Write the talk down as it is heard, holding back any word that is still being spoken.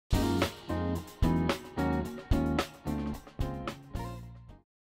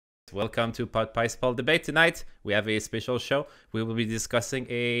Welcome to Pot Pie Spell Debate. Tonight we have a special show. We will be discussing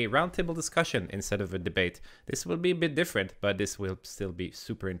a roundtable discussion instead of a debate. This will be a bit different, but this will still be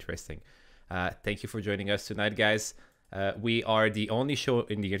super interesting. Thank you for joining us tonight, guys. We are the only show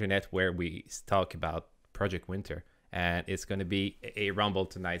in the internet where we talk about Project Winter, and it's going to be a rumble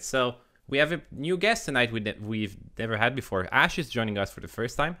tonight. So we have a new guest tonight we've never had before. Ash is joining us for the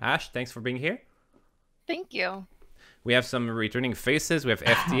first time. Ash, thanks for being here. Thank you. We have some returning faces. We have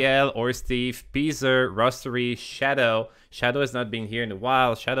FTL, HorseThief, Peezer, Rustery, Shadow. Shadow has not been here in a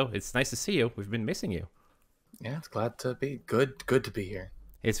while. Shadow, it's nice to see you. We've been missing you. Yeah, it's glad to be good to be here.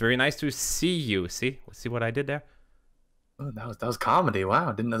 It's very nice to see you. See what I did there? Oh, that was comedy. Wow,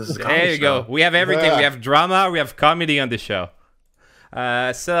 I didn't know this was a comedy There you show. go. We have everything. Yeah. We have drama. We have comedy on the show.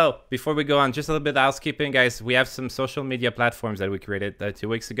 So before we go on, just a little bit of housekeeping, guys. We have some social media platforms that we created 2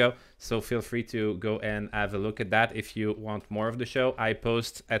 weeks ago, so feel free to go and have a look at that if you want more of the show. I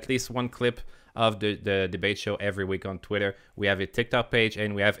post at least one clip of the debate show every week on Twitter. We have a TikTok page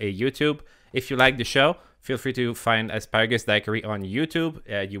and we have a YouTube. If you like the show, feel free to find Asparagus Daiquiri on YouTube.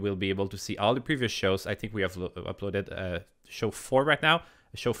 You will be able to see all the previous shows. I think we have uploaded show 4 right now.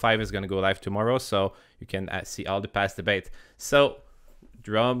 Show 5 is going to go live tomorrow, so you can see all the past debate. So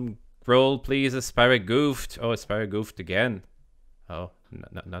drum roll, please. Asparagoofed. Oh, Asparagoofed again. Oh,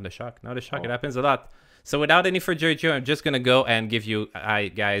 not a shock. Not a shock. It happens a lot. So without any further ado, I'm just going to go and give you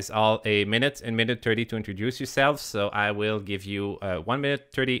guys all a minute 30 to introduce yourselves. So I will give you 1 minute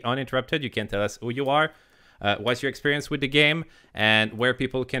 30 uninterrupted. You can tell us who you are, what's your experience with the game, and where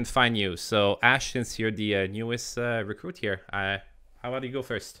people can find you. So Ash, since you're the newest recruit here, how about you go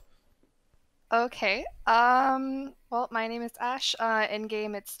first? Okay. Well, my name is Ash. In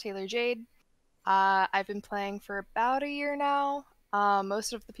game, it's Taylor Jade. I've been playing for about a year now.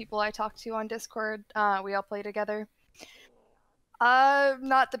 Most of the people I talk to on Discord, we all play together.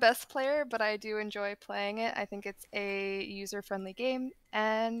 Not the best player, but I do enjoy playing it. I think it's a user-friendly game,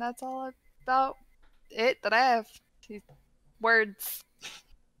 and that's all about it that I have. Words.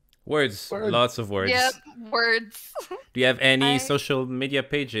 Words. Lots of words. Yep, words. Do you have any social media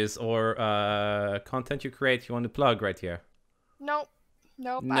pages or content you create you want to plug right here? Nope.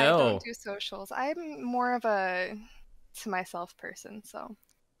 Nope, No. I don't do socials. I'm more of a to myself person, so.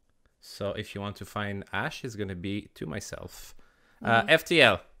 So if you want to find Ash, it's going to be to myself.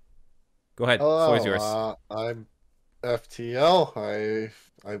 FTL, go ahead. Hello, Floor is yours. I'm FTL.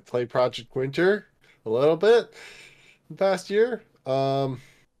 I played Project Winter a little bit the past year.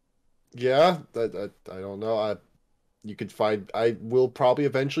 Yeah, I don't know. You could find. I will probably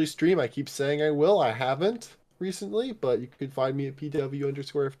eventually stream. I keep saying I will. I haven't recently, but you could find me at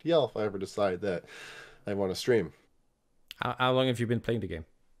PW_FTL if I ever decide that I want to stream. How long have you been playing the game?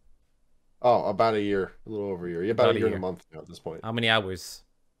 Oh, about a year, a little over a year. Yeah, about a year and a month now at this point. How many hours?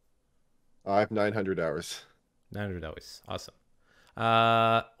 I have 900 hours. 900 hours. Awesome.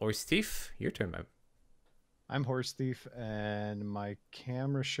 HorseThief, your turn, man. I'm HorseThief, and my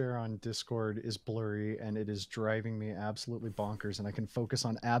camera share on Discord is blurry, and it is driving me absolutely bonkers, and I can focus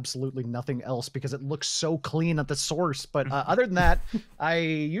on absolutely nothing else because it looks so clean at the source. But other than that, I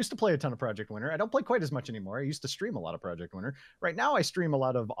used to play a ton of Project Winter. I don't play quite as much anymore. I used to stream a lot of Project Winter. Right now, I stream a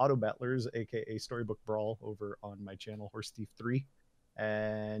lot of Auto Battlers, aka Storybook Brawl, over on my channel, HorseThief 3.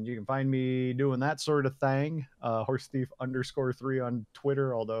 And you can find me doing that sort of thing, HorseThief_3 on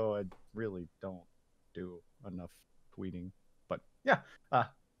Twitter, although I really don't do enough tweeting. But yeah,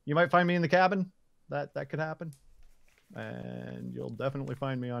 you might find me in the cabin. That could happen. And you'll definitely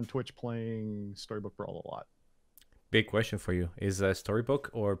find me on Twitch playing Storybook Brawl a lot. Big question for you. Is Storybook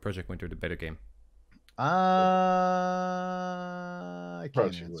or Project Winter the better game? I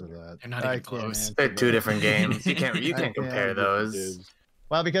can't answer that. They're not even close. They're They're two different games. You can't compare those.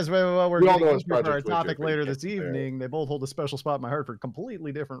 Well, because we're all getting know it's into our Project Winter, topic but you later can't this compare. evening, they both hold a special spot in my heart for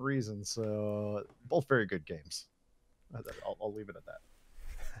completely different reasons. So both very good games. I'll leave it at that.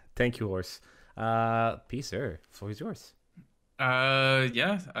 Thank you, Horse. Peezer, floor is yours.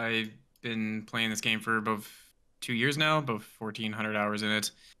 Yeah, I've been playing this game for about 2 years now, about 1,400 hours in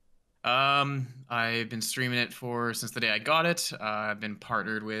it. I've been streaming it since the day I got it. I've been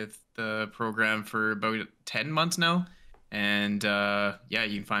partnered with the program for about 10 months now. And yeah,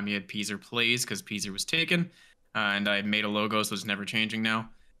 you can find me at Peezer Plays because Peezer was taken. And I made a logo, so it's never changing now.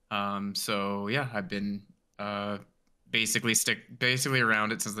 So yeah, I've been basically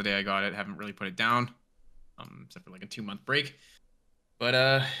around it since the day I got it. Haven't really put it down, except for like a 2-month break.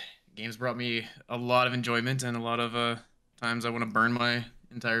 But games brought me a lot of enjoyment and a lot of times I want to burn my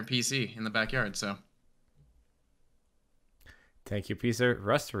entire PC in the backyard. So thank you, Peezer.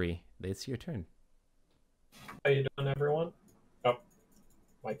 Rustery, it's your turn. How you doing, everyone? Oh,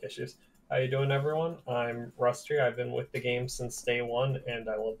 mic issues. How you doing, everyone? I'm Rustery. I've been with the game since day one, and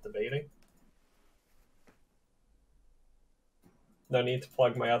I love debating. No need to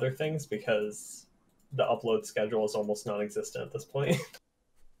plug my other things because the upload schedule is almost non-existent at this point.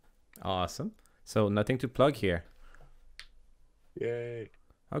 Awesome. So nothing to plug here. Yay.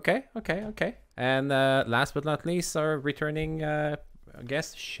 Okay. And last but not least, our returning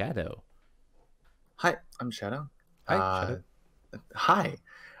guest, Shadow. Hi, I'm Shadow. Hi, Shadow. Hi.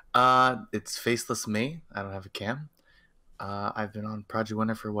 It's faceless me. I don't have a cam. I've been on Project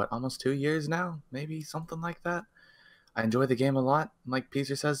Winter for what, almost 2 years now? Maybe something like that. I enjoy the game a lot. Like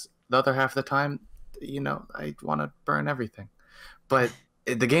Peezer says, the other half of the time, I want to burn everything. But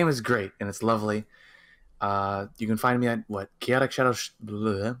the game is great and it's lovely. You can find me at Chaotic Shadow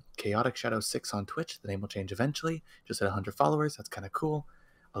 6 on Twitch. The name will change eventually. Just at 100 followers. That's kind of cool.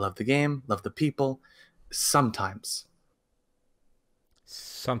 I love the game, love the people. Sometimes,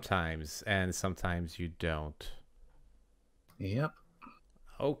 and sometimes you don't. Yep.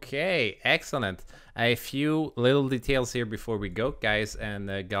 Okay, excellent. A few little details here before we go, guys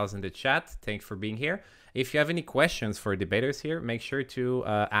and gals in the chat. Thanks for being here. If you have any questions for debaters here, make sure to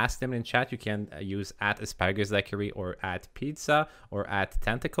ask them in chat. You can use @Asparagus Daiquiri or @Pizza or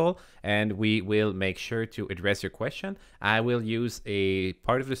 @Tentacle, and we will make sure to address your question. I will use a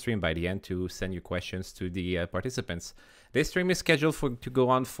part of the stream by the end to send your questions to the participants. This stream is scheduled to go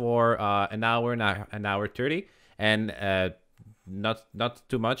on for an hour 30, and not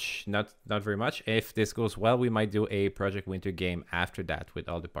too much, not very much. If this goes well, we might do a Project Winter game after that with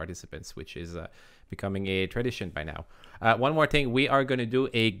all the participants, which is becoming a tradition by now. One more thing, we are going to do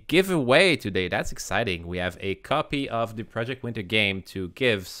a giveaway today. That's exciting. We have a copy of the Project Winter game to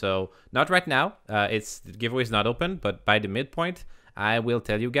give. So not right now, the giveaway is not open, but by the midpoint I will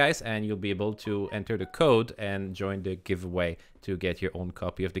tell you guys, and you'll be able to enter the code and join the giveaway to get your own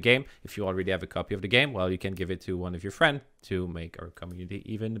copy of the game. If you already have a copy of the game, well, you can give it to one of your friends to make our community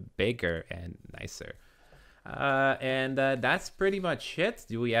even bigger and nicer. And that's pretty much it.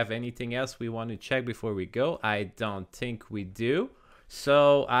 Do we have anything else we want to check before we go? I don't think we do.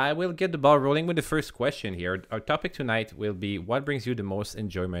 So I will get the ball rolling with the first question here. Our topic tonight will be what brings you the most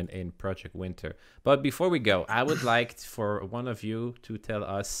enjoyment in Project Winter. But before we go, I would like for one of you to tell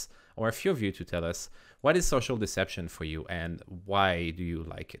us, or a few of you to tell us, what is social deception for you and why do you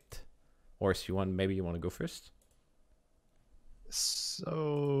like it? Horse, maybe you want to go first?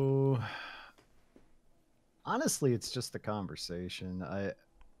 So honestly, it's just the conversation.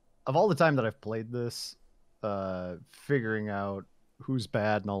 Of all the time that I've played this, figuring out who's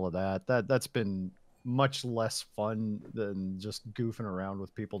bad and all of that's been much less fun than just goofing around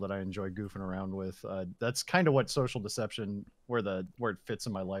with people that I enjoy goofing around with. That's kind of what social deception, where it fits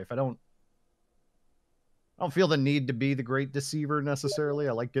in my life. I don't feel the need to be the great deceiver necessarily.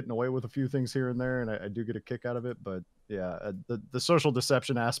 I like getting away with a few things here and there, and I do get a kick out of it. But yeah, the social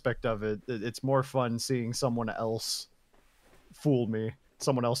deception aspect of it's more fun seeing someone else fool me,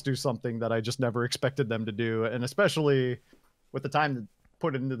 someone else do something that I just never expected them to do, and especially with the time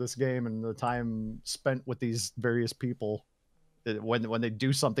put into this game and the time spent with these various people, when they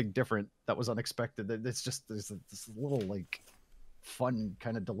do something different that was unexpected, it's just there's this little like fun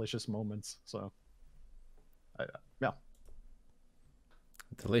kind of delicious moments. So yeah,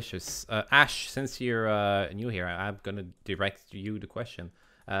 delicious. Ash, since you're new here, I'm gonna direct you the question.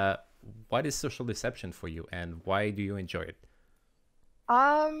 What is social deception for you and why do you enjoy it?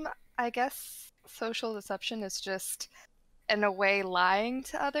 I guess social deception is just, in a way, lying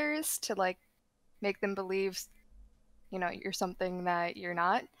to others to like make them believe, you're something that you're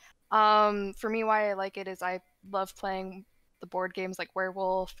not. For me, why I like it is I love playing the board games like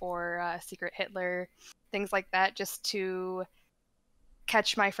Werewolf or Secret Hitler, things like that, just to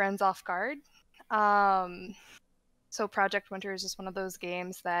catch my friends off guard. So Project Winter is just one of those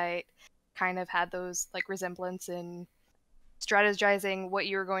games that kind of had those like resemblance in strategizing what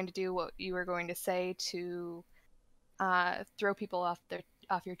you were going to do, what you were going to say to throw people off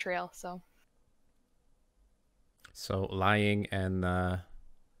your trail. So lying and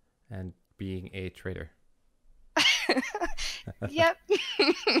being a traitor. Yep.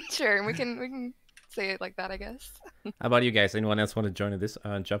 Sure, we can say it like that, I guess. How about you guys? Anyone else want to jump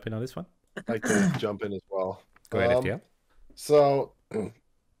in on this one? I'd like to jump in as well. Go ahead, FTL. So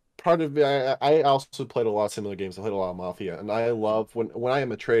part of me, I also played a lot of similar games. I played a lot of Mafia, and I love when I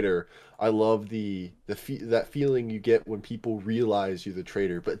am a traitor. I love that feeling you get when people realize you're the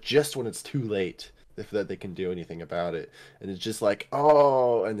traitor, but just when it's too late, that they can do anything about it, and it's just like,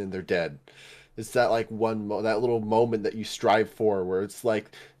 oh, and then they're dead. It's that like that little moment that you strive for, where it's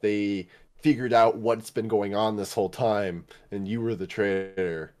like they figured out what's been going on this whole time, and you were the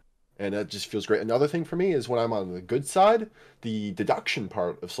traitor. And that just feels great. Another thing for me is when I'm on the good side, the deduction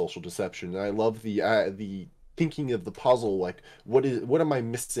part of social deception. And I love the thinking of the puzzle, like what am I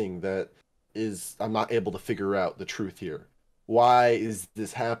missing that is I'm not able to figure out the truth here. Why is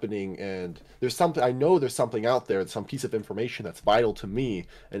this happening? And there's something, I know there's something out there, some piece of information that's vital to me,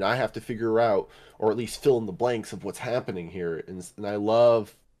 and I have to figure out, or at least fill in the blanks of what's happening here. And I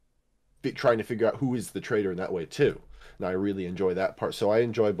love trying to figure out who is the traitor in that way too. And I really enjoy that part. So I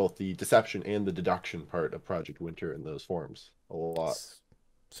enjoy both the deception and the deduction part of Project Winter in those forms a lot.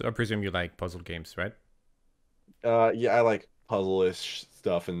 So I presume you like puzzle games, right? Yeah, I like puzzle-ish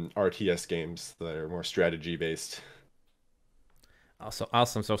stuff and RTS games that are more strategy-based. Also,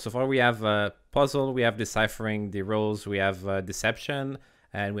 awesome. So far we have puzzle, we have deciphering the roles, we have deception,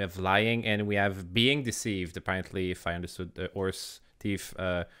 and we have lying, and we have being deceived. Apparently, if I understood the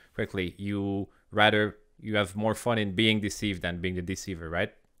HorseThief correctly, you have more fun in being deceived than being the deceiver,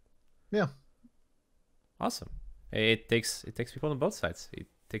 right? Yeah. Awesome. It takes people on both sides. It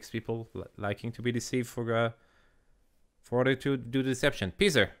takes people liking to be deceived for order to do the deception.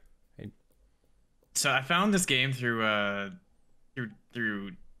 Peezer. So I found this game through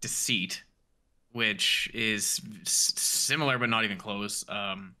Deceit, which is similar but not even close.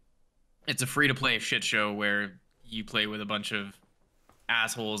 It's a free-to-play shit show where you play with a bunch of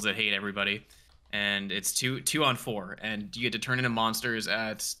assholes that hate everybody, and it's two on four, and you get to turn into monsters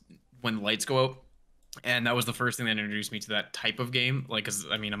when the lights go out. And that was the first thing that introduced me to that type of game. Like, 'cause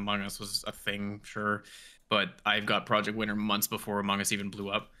I mean, Among Us was a thing, sure, but I've got Project Winter months before Among Us even blew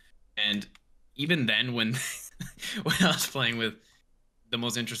up. And even then, when when I was playing with the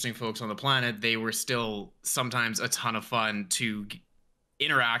most interesting folks on the planet, they were still sometimes a ton of fun to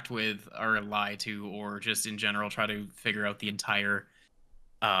interact with or lie to, or just in general try to figure out the entire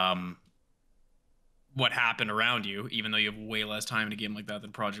what happened around you, even though you have way less time in a game like that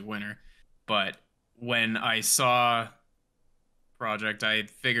than Project Winter. But when I saw Project, I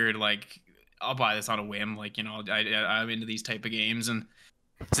figured, like, I'll buy this on a whim. Like, you know, I'm into these type of games, and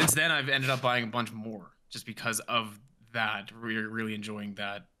since then I've ended up buying a bunch more just because of that. Really enjoying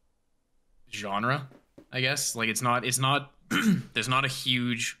that genre, I guess. Like, it's not there's not a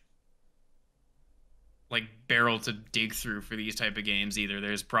huge like barrel to dig through for these type of games either.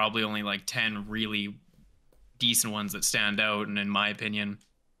 There's probably only like 10 really decent ones that stand out, and in my opinion,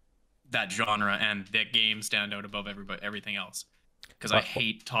 that genre and that game stand out above everything else. Because I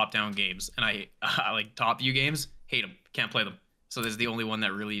hate top-down games, and I like top-view games. Hate them, can't play them. So this is the only one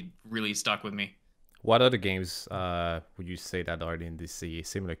that really stuck with me. What other games would you say that are in this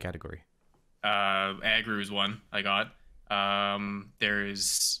similar category? Agru is one I got.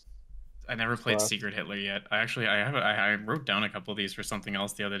 I never played Secret Hitler yet. I wrote down a couple of these for something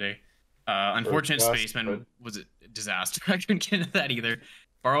else the other day. Unfortunate Spaceman was a disaster. I couldn't get into that either.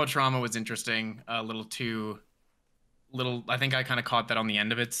 Borrowed Trauma was interesting. A little too little. I think I kind of caught that on the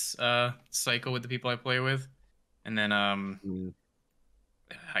end of its cycle with the people I play with, and then I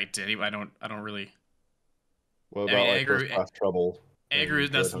don't really. What about like First Class Trouble?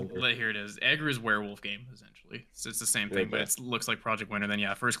 Agru, here it is. Agru's werewolf game, essentially. So it's the same thing, but it looks like Project Winter. Then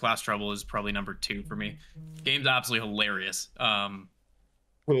yeah, First Class Trouble is probably number 2 for me. Game's absolutely hilarious.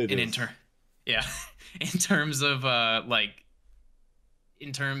 In terms of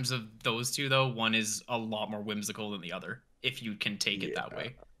in terms of those two though, one is a lot more whimsical than the other, if you can take it that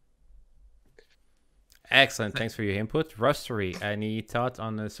way. Excellent, thanks for your input. Rustery, any thoughts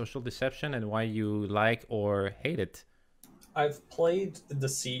on the social deception and why you like or hate it? I've played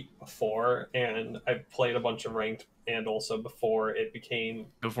Deceit before, and I've played a bunch of ranked, and also before it became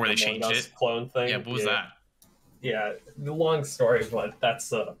they changed it clone thing. Yeah, what was that? Yeah, the long story, but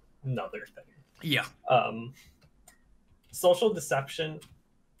that's another thing. Yeah. Social deception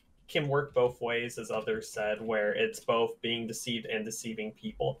can work both ways, as others said, where it's both being deceived and deceiving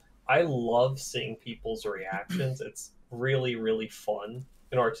people. I love seeing people's reactions. It's really, really fun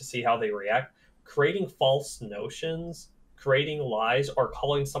in order to see how they react. Creating false notions, creating lies, or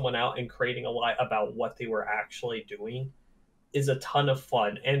calling someone out and creating a lie about what they were actually doing is a ton of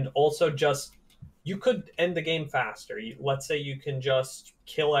fun. And also just, you could end the game faster. Let's say you can just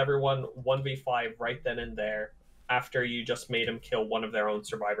kill everyone 1v5 right then and there after you just made them kill one of their own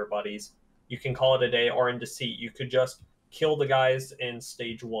survivor buddies. You can call it a day, or in Deceit, you could just kill the guys in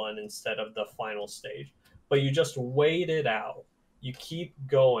stage 1 instead of the final stage. But you just wait it out. You keep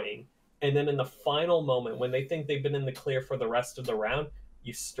going. And then in the final moment, when they think they've been in the clear for the rest of the round,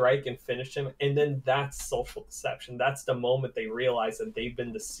 you strike and finish them. And then that's social deception. That's the moment they realize that they've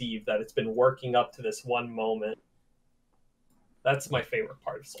been deceived, that it's been working up to this one moment. That's my favorite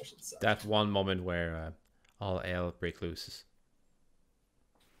part of social deception. That one moment where all hell break loose.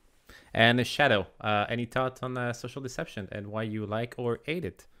 And Shadow, any thoughts on social deception and why you like or hate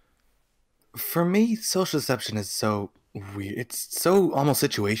it? For me, social deception is so weird. It's so almost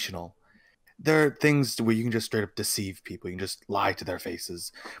situational. There are things where you can just straight up deceive people. You can just lie to their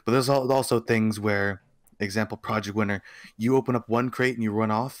faces. But there's also things where, example, Project Winner, you open up one crate and you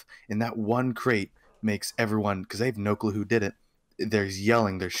run off, and that one crate makes everyone, because they have no clue who did it. There's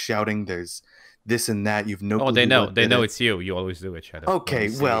yelling, there's shouting, there's this and that. You've no clue. Oh, they who know. They did know it. it's you. You always do it, Shadow. Okay,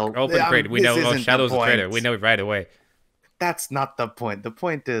 well, open crate. We this know isn't the Shadow's a traitor. point. We know it right away. That's not the point. The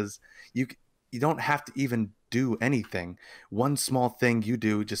point is you don't have to even do anything. One small thing you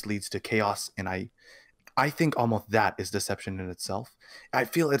do just leads to chaos, and I think almost that is deception in itself. I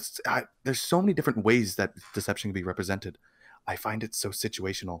feel there's so many different ways that deception can be represented. I find it so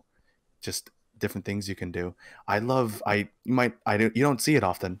situational. Just different things you can do. You don't see it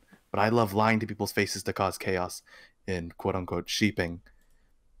often, but I love lying to people's faces to cause chaos in quote unquote sheeping.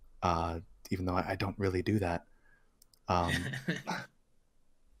 Even though I don't really do that.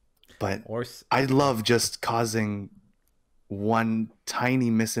 But I love just causing one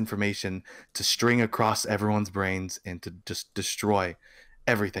tiny misinformation to string across everyone's brains and to just destroy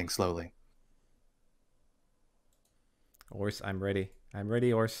everything slowly. Ors, I'm ready. I'm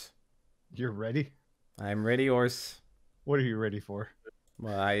ready, Ors. You're ready? I'm ready, Ors. What are you ready for?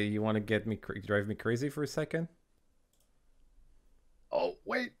 Well, you want to get me drive me crazy for a second? Oh,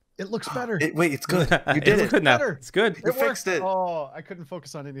 wait. It looks better. Wait, it's good. You did It's good now. It's good. You fixed it. Oh, I couldn't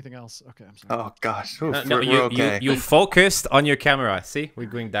focus on anything else. Okay, I'm sorry. Oh gosh, No, we're okay. You focused on your camera. See, we're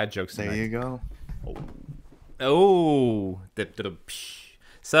doing dad jokes tonight. There you go. Oh.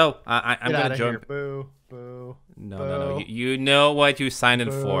 So I'm gonna jump. jump. Boo, boo. No. You know what you signed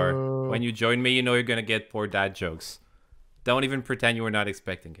in for. Boo. When you join me, you know you're gonna get poor dad jokes. Don't even pretend you were not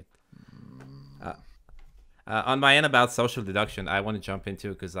expecting it. On my end about social deduction, I want to jump into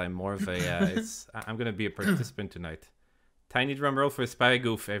because I'm more of a. I'm gonna be a participant tonight. Tiny drum roll for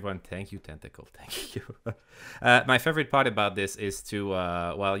Asparagus, everyone. Thank you, Tentacle. Thank you. My favorite part about this is to,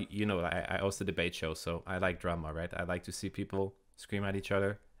 well, you know, I host a debate show, so I like drama, right? I like to see people scream at each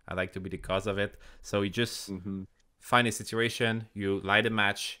other. I like to be the cause of it. So you just find a situation, you light a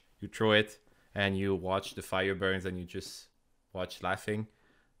match, you throw it, and you watch the fire burns, and you just watch laughing.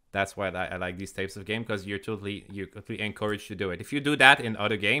 That's why I like these types of games, because you're completely encouraged to do it. If you do that in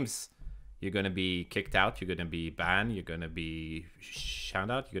other games, you're going to be kicked out, you're going to be banned, you're going to be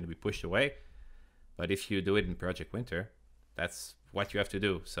shouted out, you're going to be pushed away. But if you do it in Project Winter, that's what you have to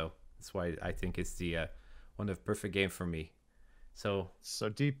do. So that's why I think it's the one of the perfect game for me. So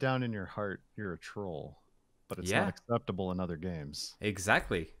deep down in your heart, you're a troll, but it's not acceptable in other games.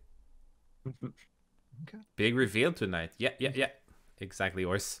 Exactly. Okay. Big reveal tonight. Yeah. Exactly,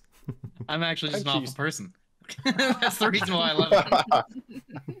 Ors. I'm actually just an awful person. That's the reason why I love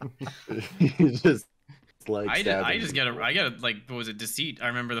it. You just like I get like, what was it, deceit? I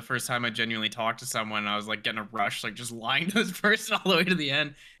remember the first time I genuinely talked to someone, and I was like getting a rush, like just lying to this person all the way to the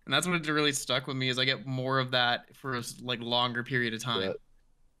end. And that's what really stuck with me, is I get more of that for a like longer period of time.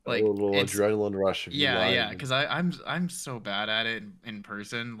 Like a little adrenaline rush. Yeah, because I'm so bad at it in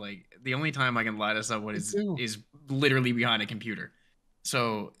person. Like the only time I can lie to someone is literally behind a computer.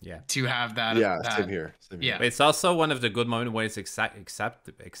 So to have that, same here. Yeah, but it's also one of the good moments when it's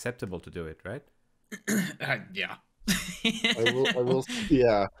acceptable to do it, right? Yeah. I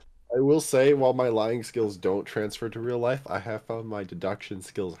will say, while my lying skills don't transfer to real life, I have found my deduction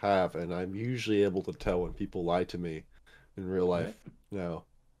skills have, and I'm usually able to tell when people lie to me in real life. No.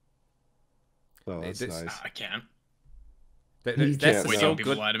 Oh, that's nice. I can't. That's so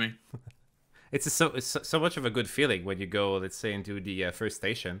people good. Lie to me. It's so much of a good feeling when you go, let's say, into the first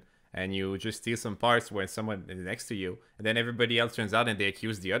station and you just steal some parts when someone is next to you, and then everybody else turns out and they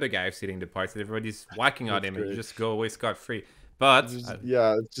accuse the other guy of stealing the parts, and everybody's whacking on him, and you just go away scot-free. But you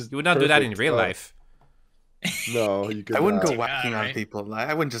would not do that in real life. No, you could. I wouldn't go whacking on people.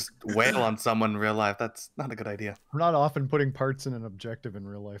 I wouldn't just wail on someone in real life. That's not a good idea. I'm not often putting parts in an objective in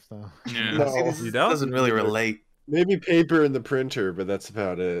real life, though. Yeah. No, it doesn't really relate. Maybe paper in the printer, but that's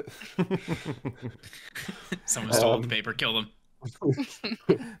about it. Someone stole the paper, kill them.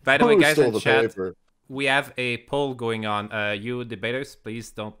 By the way, guys in chat, we have a poll going on. You debaters,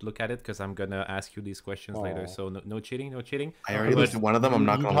 please don't look at it, because I'm gonna ask you these questions later. So no cheating, no cheating. I already looked at one of them. I'm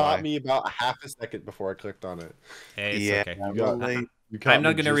not gonna lie. You caught me about half a second before I clicked on it. Hey, it's okay. I'm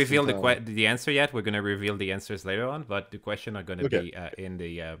not gonna reveal the answer yet. We're gonna reveal the answers later on, but the question are gonna be in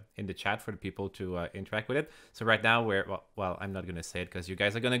the chat for the people to interact with it. So right now well, I'm not gonna say it because you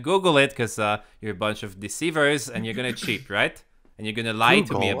guys are gonna Google it, because you're a bunch of deceivers and you're gonna cheat, right? and you're gonna lie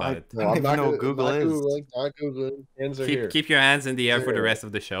to me Google? about it. I don't even know what Google not is. Googling, not Googling. Hands are here. Keep your hands in the air for the Here. rest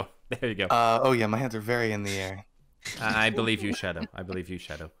of the show. There you go. Oh yeah, my hands are very in the air. I believe you, Shadow. I believe you,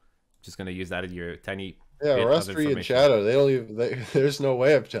 Shadow. Just gonna use that in your tiny Yeah, bit of Rustery and information. Shadow. They don't even. There's no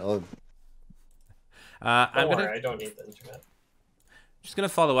way of telling. I'm Don't gonna worry, I don't need the internet. just gonna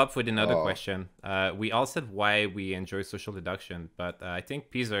follow up with another Oh. question. We all said why we enjoy social deduction, but I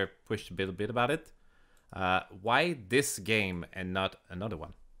think Peezer pushed a bit about it. Why this game and not another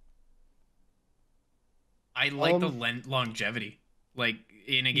one? I like the longevity. Like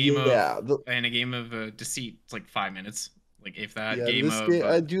in a game of deceit, it's like 5 minutes. Like if that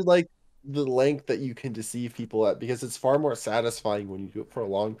I do like the length that you can deceive people at, because it's far more satisfying when you do it for a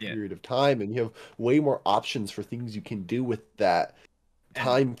long period of time, and you have way more options for things you can do with that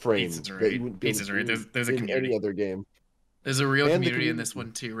time frame that you wouldn't be able to do There's a in community. any other game. There's a real And the community in this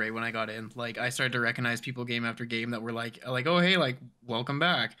community. one too, right? When I got in, like I started to recognize people game after game that were like, oh hey, like welcome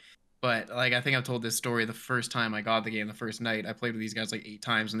back. But like I think I've told this story the first time I got the game, the first night I played with these guys like 8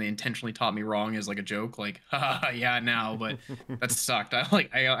 times, and they intentionally taught me wrong as like a joke, like haha yeah now, but that sucked. I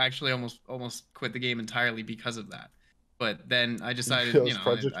actually almost quit the game entirely because of that. But then I decided, That was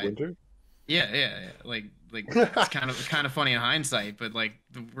Project Winter. yeah. Like it's kind of funny in hindsight, but like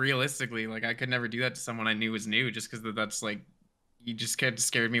realistically, like I could never do that to someone I knew was new, just because that's like you just kept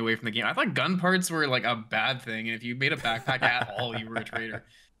scared me away from the game. I thought gun parts were like a bad thing, and if you made a backpack at all, you were a traitor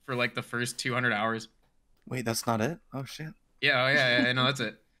for like the first 200 hours. Wait, that's not it? Oh shit. Yeah, no, that's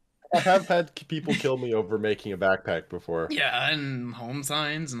it. I have had people kill me over making a backpack before. Yeah, and home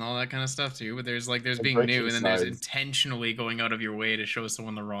signs and all that kind of stuff too. But there's being breaking new, and then there's signs. intentionally going out of your way to show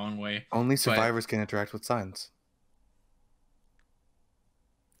someone the wrong way. Only survivors can interact with signs.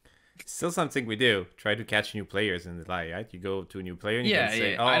 Still something we do. Try to catch new players in the lie, right? You go to a new player and you Yeah, can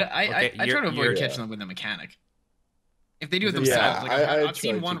say, yeah. "Oh, I try to avoid catching them with a mechanic. If they do it themselves, like I've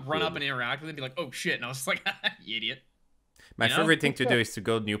seen one run up and interact with it and be like, "Oh shit!" and I was like, "You idiot." My favorite thing to do is to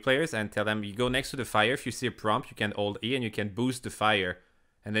go new players and tell them, you go next to the fire. If you see a prompt, you can hold E and you can boost the fire.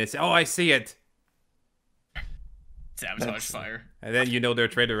 And they say, "Oh, I see it." Sabotage fire. And then you know they're a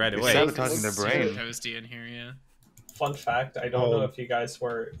traitor right away. Sabotaging their brain. Toasty in here, yeah. Fun fact, I don't know if you guys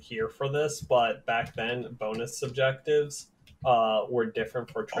were here for this, but back then, bonus objectives were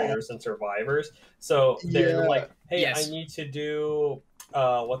different for traitors and survivors. So they're like, hey, I need to do,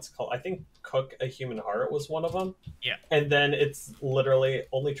 what's it called? I think cook a human heart was one of them. Yeah. And then it's literally,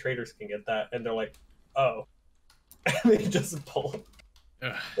 only traitors can get that. And they're like, oh. And they just pull.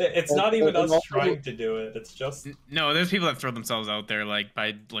 It's not even us trying to do it. It's just... No, there's people that throw themselves out there like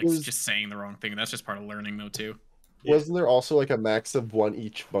by like just saying the wrong thing. That's just part of learning though too. Wasn't there also like a max of 1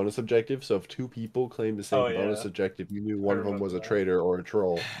 each bonus objective? So if 2 people claim the same bonus objective, you knew one of them was a traitor or a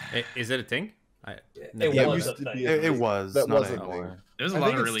troll. Is it a thing? It was a thing. It was. That not wasn't anymore. There's a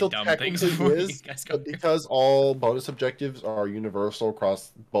lot of really dumb things before you guys go but because all bonus objectives are universal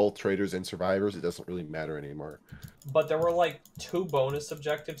across both traitors and survivors, it doesn't really matter anymore. But there were like 2 bonus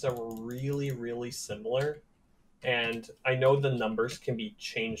objectives that were really, really similar. And I know the numbers can be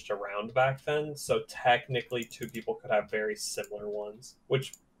changed around back then, so technically 2 people could have very similar ones,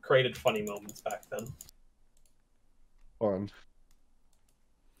 which created funny moments back then. Fun.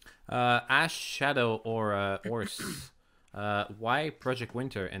 Ash, Shadow, or Horse. Why Project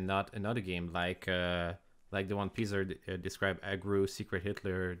Winter and not another game like the one Peezer described, Aggro, Secret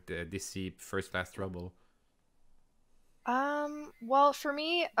Hitler, Deceit, First Class Trouble? Well, for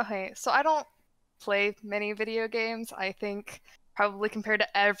me, okay, so I don't play many video games. I think probably compared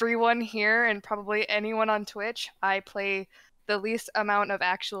to everyone here and probably anyone on Twitch, I play the least amount of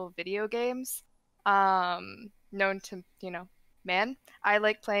actual video games known to, man. I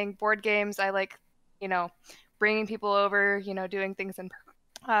like playing board games. I like, bringing people over, doing things in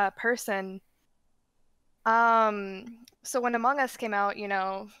person. So when Among Us came out,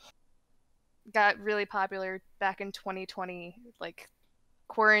 got really popular back in 2020, like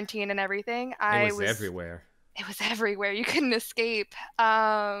quarantine and everything. It was everywhere. It was everywhere. You couldn't escape.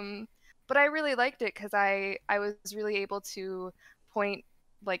 But I really liked it because I was really able to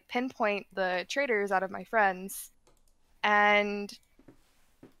pinpoint the traitors out of my friends. And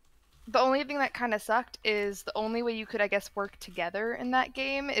the only thing that kind of sucked is the only way you could, I guess, work together in that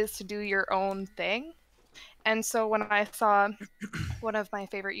game is to do your own thing. And so when I saw one of my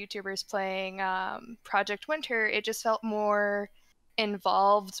favorite YouTubers playing Project Winter, it just felt more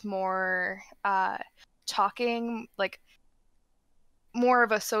involved, more talking, like more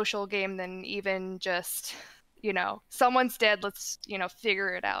of a social game than even just, someone's dead, let's,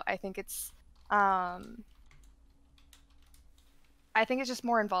 figure it out. I think it's just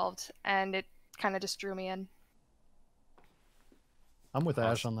more involved, and it kind of just drew me in. I'm with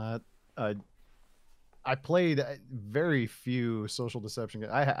Ash on that. I played very few social deception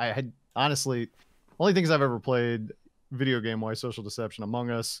games. I had honestly only things I've ever played video game wise social deception: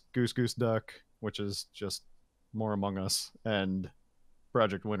 Among Us, Goose Goose Duck, which is just more Among Us, and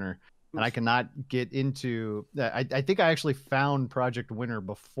Project Winter. And I cannot get into that. I think I actually found Project Winter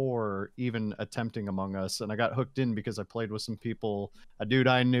before even attempting Among Us, and I got hooked in because I played with some people, a dude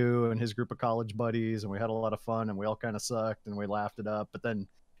I knew and his group of college buddies, and we had a lot of fun, and we all kind of sucked, and we laughed it up. But then,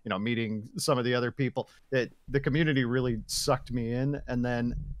 you know, meeting some of the other people, the community really sucked me in, and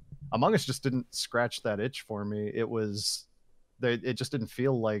then Among Us just didn't scratch that itch for me. It just didn't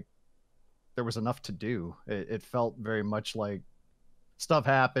feel like there was enough to do. It felt very much like stuff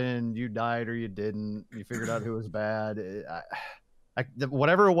happened, you died or you didn't, you figured out who was bad.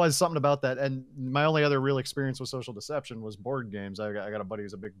 Whatever it was, something about that. And my only other real experience with social deception was board games. I got a buddy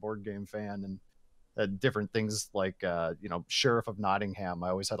who's a big board game fan, and different things like you know, Sheriff of Nottingham I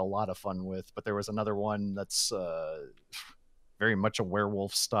always had a lot of fun with. But there was another one that's very much a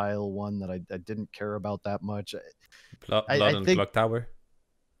werewolf style one that I didn't care about that much. Blood on the Clock Tower.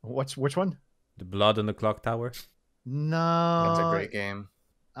 Which one? The Blood on the Clock Tower. No, That's a great game.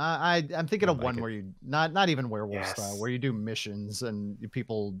 I'm thinking of one like it. where you not even werewolf Yes. style, where you do missions and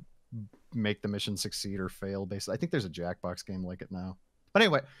people make the mission succeed or fail. Basically, I think there's a Jackbox game like it now. But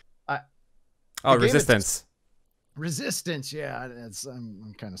anyway, Oh, the game Resistance. Resistance, yeah,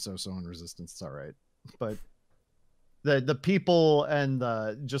 I'm kind of so on Resistance. It's all right, but the people and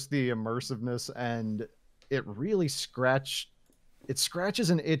just the immersiveness, and it really scratches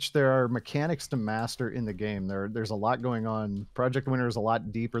an itch. There are mechanics to master in the game. There's a lot going on. Project Winter is a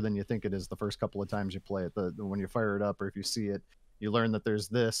lot deeper than you think it is the first couple of times you play it. When you fire it up, or if you see it, you learn that there's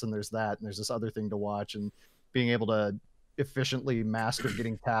this and there's that and there's this other thing to watch, and being able to efficiently master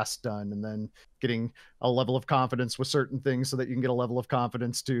getting tasks done, and then getting a level of confidence with certain things so that you can get a level of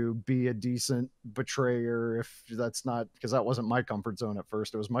confidence to be a decent betrayer. If that's not, because that wasn't my comfort zone at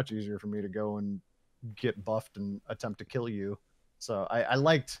first. It was much easier for me to go and get buffed and attempt to kill you. So I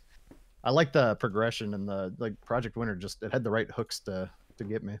liked the progression, and the Project Winter it had the right hooks to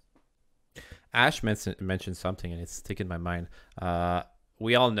get me. Ash mentioned something, and it's sticking in my mind.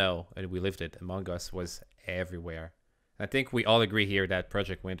 We all know, and we lived it, Among Us was everywhere. I think we all agree here that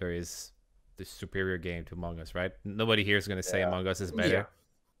Project Winter is the superior game to Among Us, right? Nobody here is going to say Among Us is better,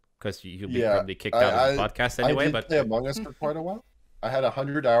 because you'll be probably kicked out of the podcast anyway. I did but play Among Us for quite a while. I had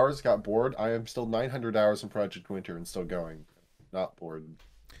 100 hours, got bored. I am still 900 hours in Project Winter and still going. Not bored.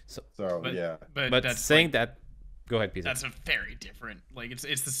 But, yeah. But that's saying like, that, go ahead, Peezer. that's a very different. Like it's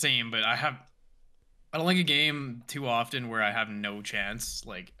the same, but I don't like a game too often where I have no chance.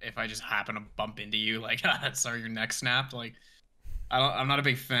 Like if I just happen to bump into you, like sorry, your neck snapped. Like I'm not a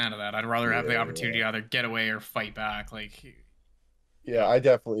big fan of that. I'd rather have the opportunity to either get away or fight back. Like Yeah, I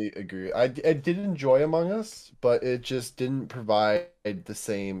definitely agree. I did enjoy Among Us, but it just didn't provide the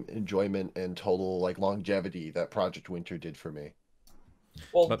same enjoyment and total like longevity that Project Winter did for me.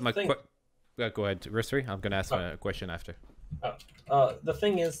 Well, But my go ahead, Rustery. I'm gonna ask a question after. The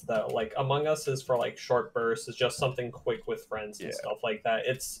thing is though, like Among Us is for like short bursts. It's just something quick with friends and stuff like that.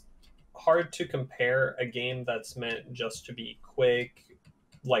 It's hard to compare a game that's meant just to be quick.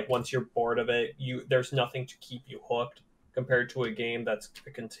 Like once you're bored of it, there's nothing to keep you hooked, compared to a game that's a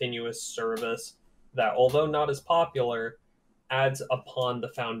continuous service that, although not as popular, adds upon the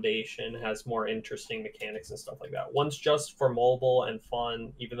foundation, has more interesting mechanics and stuff like that. One's just for mobile and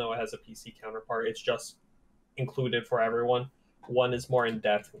fun, even though it has a PC counterpart. It's just included for everyone. One is more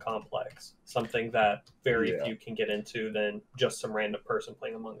in-depth and complex, something that very few can get into than just some random person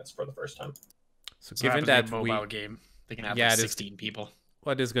playing Among Us for the first time. So it's given that a mobile game, they can have Yeah, like it is- 16 people.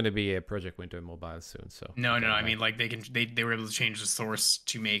 well, there's going to be a Project Winter mobile soon. So No, I mean like they were able to change the source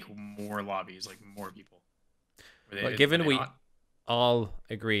to make more lobbies, like more people. But given we all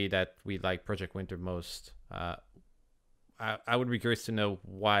agree that we like Project Winter most, I would be curious to know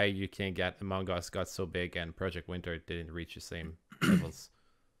why you can't get Among Us got so big and Project Winter didn't reach the same levels.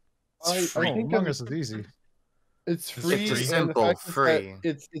 I think Among Us is easy. It's free. It's and the simple, fact is that free.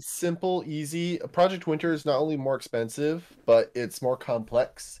 It's simple, easy. Project Winter is not only more expensive, but it's more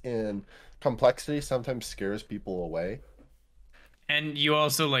complex, and complexity sometimes scares people away. And you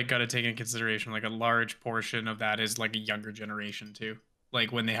also like got to take into consideration like a large portion of that is like a younger generation too.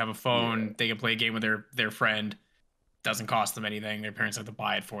 Like when they have a phone, they can play a game with their friend. Doesn't cost them anything. Their parents have to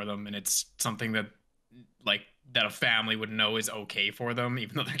buy it for them, and it's something that like that a family would know is okay for them,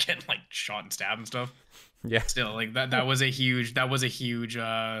 even though they're getting like shot and stabbed and stuff. Yeah. Still, like that was a huge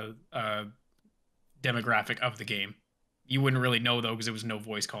demographic of the game. You wouldn't really know though because it was no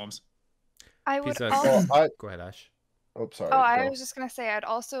voice comms. I would Peezer, also, Well, go ahead, Ash. Oh, sorry. Oh, I Go. was just gonna say I'd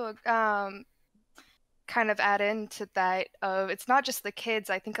also kind of add into that of it's not just the kids.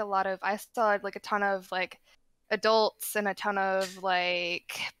 I think I saw like a ton of like adults and a ton of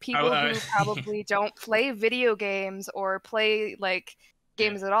like people who probably don't play video games or play like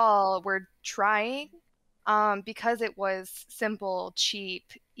games at all were trying because it was simple, cheap,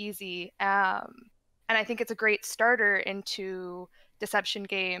 easy. And I think it's a great starter into deception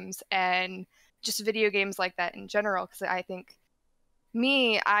games and just video games like that in general, because I think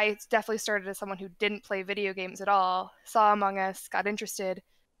I definitely started as someone who didn't play video games at all, saw Among Us, got interested,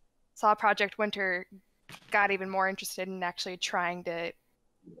 saw Project Winter, got even more interested in actually trying to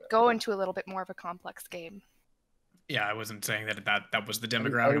go into a little bit more of a complex game. Yeah, I wasn't saying that was the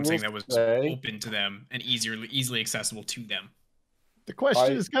demographic. I'm saying that was open to them and easily accessible to them. The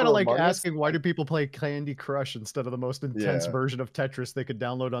question is kind of like asking why do people play Candy Crush instead of the most intense version of Tetris they could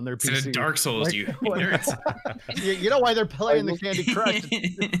download on their PC? Instead of Dark Souls, like, you nerds. You know why they're playing the Candy Crush?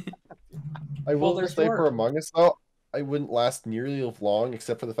 I will say for Among Us though, I wouldn't last nearly as long,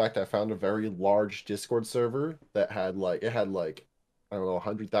 except for the fact I found a very large Discord server that had like I don't know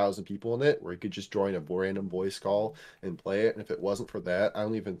 100,000 people in it, where you could just join a random voice call and play it. And if it wasn't for that, I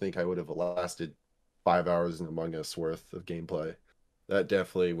don't even think I would have lasted 5 hours in Among Us worth of gameplay. That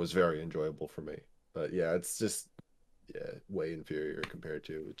definitely was very enjoyable for me. But yeah, it's just way inferior compared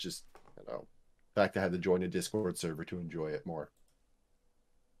to it's just the fact I had to join a Discord server to enjoy it more.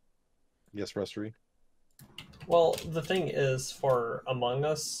 Yes, Rustery? Well, the thing is for Among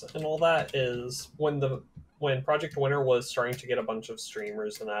Us and all that is when Project Winter was starting to get a bunch of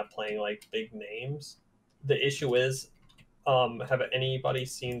streamers and that playing like big names, the issue is have anybody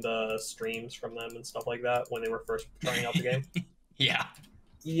seen the streams from them and stuff like that when they were first trying out the game?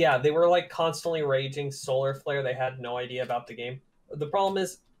 Yeah, they were like constantly raging solar flare. They had no idea about the game. The problem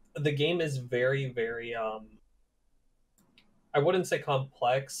is the game is very, very I wouldn't say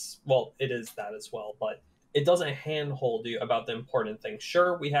complex. Well, it is that as well, but it doesn't handhold you about the important things.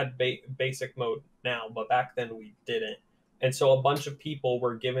 Sure, we had basic mode now, but back then we didn't. And so a bunch of people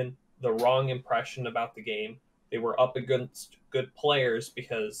were given the wrong impression about the game. They were up against good players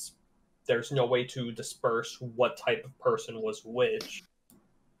because there's no way to disperse what type of person was which.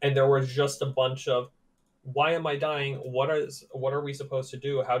 And there was just a bunch of, why am I dying? What are we supposed to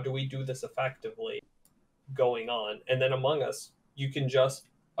do? How do we do this effectively going on? And then Among Us, you can just,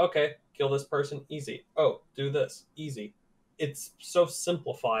 okay, kill this person, easy. Oh, do this, easy. It's so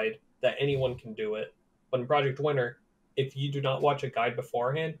simplified that anyone can do it. But in Project Winter, if you do not watch a guide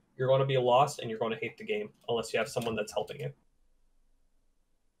beforehand, you're going to be lost and you're going to hate the game unless you have someone that's helping you.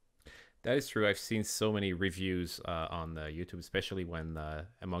 That is true. I've seen so many reviews on YouTube, especially when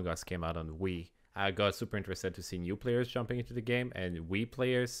Among Us came out on Wii. I got super interested to see new players jumping into the game, and Wii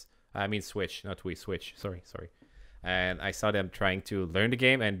players, I mean Switch, not Wii, Switch, sorry. And I saw them trying to learn the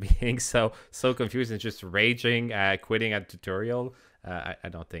game and being so confused and just raging, quitting a tutorial. I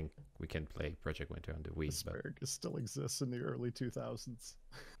don't think we can play Project Winter on the Wii. Asparagus still exists in the early 2000s.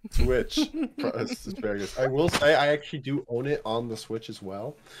 Switch. Asparagus. I will say I actually do own it on the Switch as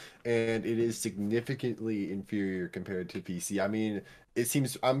well, and it is significantly inferior compared to PC. I mean, it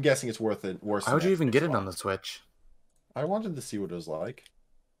seems. I'm guessing it's worse. How would you even get it on the Switch? I wanted to see what it was like.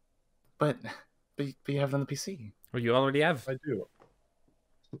 But you have it on the PC. Well, you already have. I do.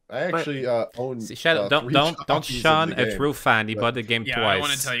 I actually own. See, Shadow, don't shun a true fan. He bought the game twice. I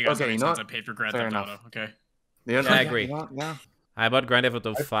want to tell you guys I paid for Grand Theft Auto. Okay. Yeah, I agree. Yeah. I bought Grand Theft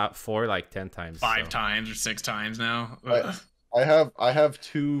Auto 4 like 10 times. 5 times or 6 times now. I have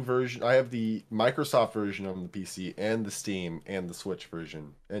 2 versions. I have the Microsoft version on the PC and the Steam and the Switch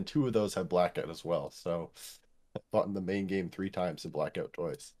version, and 2 of those have Blackout as well. So I bought in the main game 3 times and Blackout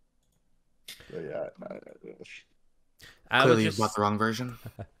twice. So yeah. Clearly, you bought the wrong version.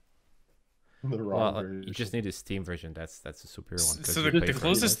 Version. You just need a Steam version. That's a superior one. So the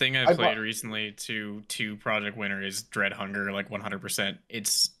closest thing I've played recently to Project Winter is Dread Hunger, like 100%.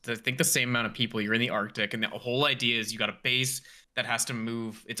 It's I think the same amount of people. You're in the Arctic, and the whole idea is you got a base that has to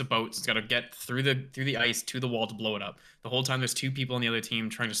move. It's a boat. So it's got to get through the ice to the wall to blow it up. The whole time there's 2 people on the other team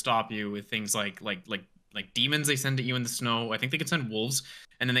trying to stop you with things like demons they send at you in the snow. I think they can send wolves,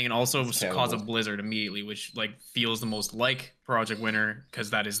 and then they can also cause a blizzard immediately, which like feels the most like Project Winter because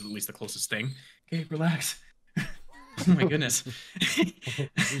that is at least the closest thing. Okay, relax. Oh my goodness.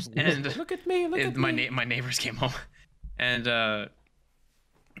 And look at me. My neighbors came home, and that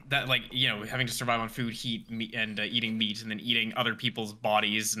having to survive on food, heat, meat, and eating meat, and then eating other people's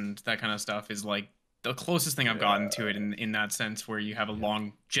bodies and that kind of stuff is like the closest thing I've gotten to it in that sense, where you have a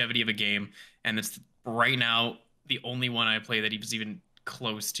longevity of a game, and it's right now the only one I play that is even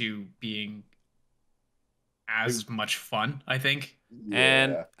close to being as much fun, I think.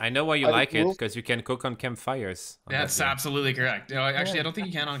 And I know why you like it, will- because you can cook on campfires. on that That's game. absolutely correct. No, actually, I don't think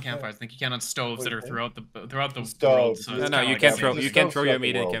you can on campfires. I think you can on stoves that are Okay. throughout the world. Stoves. So No, it's no, kinda you like can't the throw same. you Just can't go throw your throughout the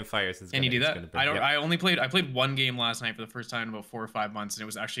meat in world. campfires. It's Can you gonna- do it's that? gonna burn. I don't. Yep. I played one game last night for the first time in about 4 or 5 months, and it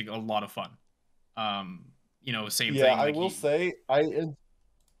was actually a lot of fun. Same Yeah, thing. I Like will you- say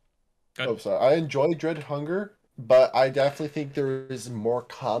Good. Oh, sorry. I enjoy Dread Hunger, but I definitely think there is more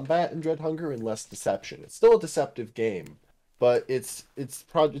combat in Dread Hunger and less deception. It's still a deceptive game, but it's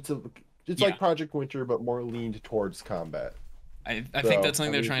Yeah. like Project Winter, but more leaned towards combat. I So, think that's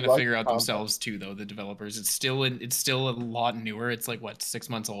something they're if trying you to like figure out combat- themselves too, though. The developers, it's still a lot newer. It's like what, 6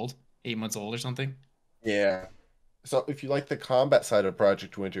 months old, 8 months old, or something. Yeah. So if you like the combat side of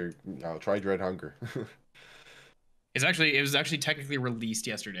Project Winter, I'll try Dread Hunger. It was actually technically released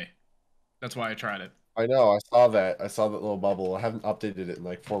yesterday. That's why I tried it. I know, I saw that. I saw that little bubble. I haven't updated it in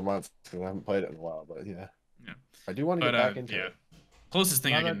like 4 months because I haven't played it in a while, but yeah. Yeah. I do want to But get back into yeah, it. closest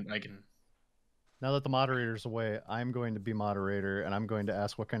thing Now I can. Now that the moderator's away, I'm going to be moderator, and I'm going to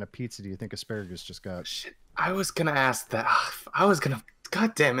ask, what kind of pizza do you think Asparagus just got? Shit, I was gonna ask that. I was gonna.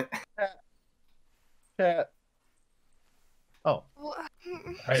 God damn it. Cat. Oh, Well,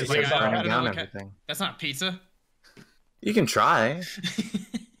 Right, Like, so I it's not- don't burning know down what everything. That's not pizza. You can try.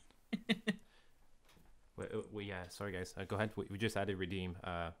 Yeah, sorry guys. Go ahead. We just added redeem.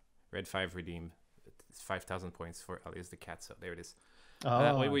 Red 5 redeem. It's 5,000 points for Alias the cat. So there it is.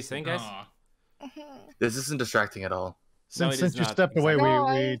 What were we saying, guys? Aw. This isn't distracting at all. No, it Since is you not, stepped away, exactly. No,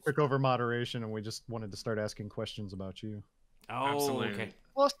 we I- took over moderation, and we just wanted to start asking questions about you. Oh, Absolutely. okay.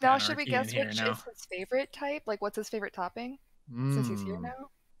 well, now should we Anarchy guess in here which now. is his favorite type? Like, what's his favorite topping? Since he's here Mm, now.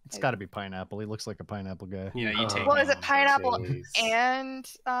 It's got to be pineapple. He looks like a pineapple guy. Yeah, you take. Well, is one. it pineapple jeez. and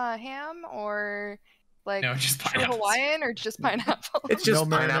ham, or like No, just true pineapple. Hawaiian, or just pineapple? It's just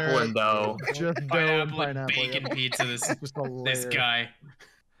No pineapple marinara. and dough. Just Pineapple and pineapple. bacon yeah. pizza. This Just a this layer. guy.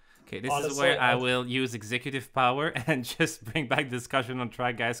 Okay, this is Honestly, where I I- will use executive power and just bring back discussion on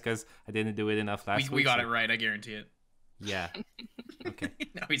Try Guys, because I didn't do it enough last week. We got so- it right. I guarantee it. Yeah. Okay.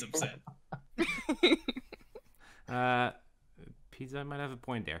 Now he's upset. Pizza might have a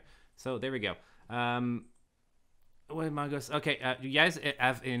point there. So there we go. What Mangos? Okay, you guys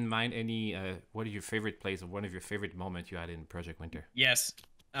have in mind any? What are your favorite plays or one of your favorite moments you had in Project Winter? Yes.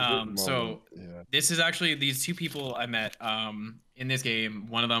 Good So moment, yeah. this is actually these two people I met in this game.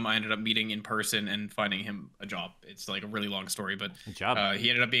 One of them I ended up meeting in person and finding him a job. It's like a really long story, but Good job. he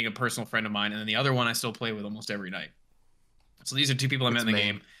ended up being a personal friend of mine, and then the other one I still play with almost every night. So these are two people I met in the It's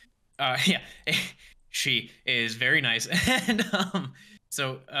me. game. Yeah, she is very nice, and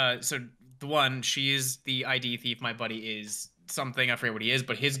so the one, she is the ID thief. My buddy is something, I forget what he is,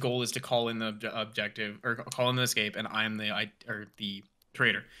 but his goal is to call in the objective or call in the escape, and I'm the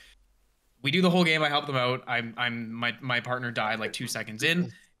traitor. We do the whole game. I help them out. My partner died like 2 seconds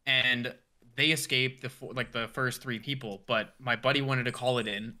in, and they escaped the first 3 people. But my buddy wanted to call it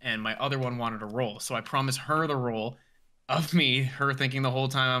in, and my other one wanted to roll. So I promised her the roll of me, her thinking the whole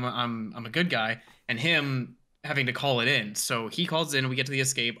time I'm a good guy, and him having to call it in. So he calls in. We get to the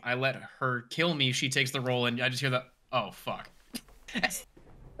escape. I let her kill me. She takes the roll, and I just hear the oh fuck.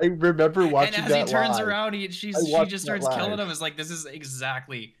 I remember watching And as that he turns live. around, she watched just that starts killing live. him. It's like, this is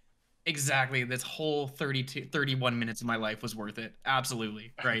exactly this whole 31 minutes of my life was worth it.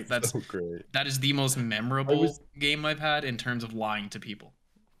 Absolutely. Right. So great. That is the most memorable was- game I've had in terms of lying to people.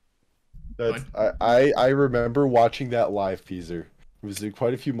 That's I remember watching that live, Peezer. It was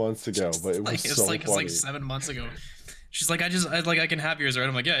quite a few months ago, but it was It's so like funny. 7 months ago. She's like, I can have yours, right?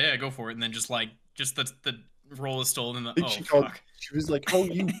 I'm like, yeah, go for it. And then just the roll is stolen and I think she called. She was like, "Oh,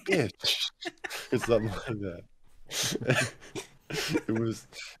 you bitch," or something like that. it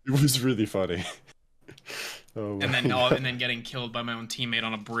was really funny. Oh, And my then God. and then getting killed by my own teammate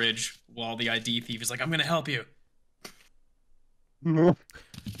on a bridge while the ID thief is like, I'm gonna help you.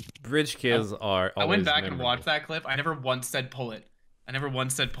 Bridge kills are. I went always back and memorable. watched that clip. I never once said pull it.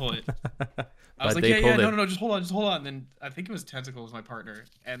 I was But like, they yeah, pulled it. no, just hold on. And then I think it was Tentacle was my partner,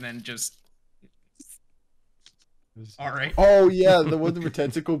 and then just all right. Oh yeah, the one with the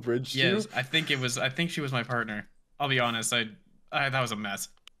tentacle bridge. Yes, too? I think she was my partner. I'll be honest. I that was a mess.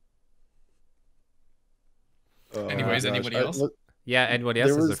 Oh, Anyways, gosh. anybody else? Yeah, anybody else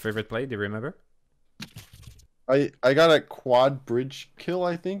There has a was- favorite play? Do you remember? I got a quad bridge kill.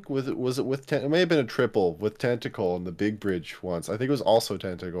 I think was it with it may have been a triple with tentacle on the big bridge once. I think it was also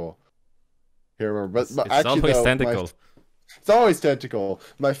tentacle. Can't remember, but It's actually always though, tentacle. it's always tentacle.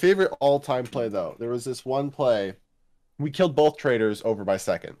 My favorite all-time play though. There was this one play. We killed both traitors over by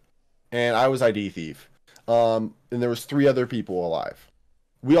second, and I was ID thief. And there was 3 other people alive.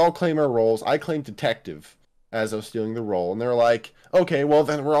 We all claim our roles. I claim detective, as I was stealing the role, and they're like, okay, well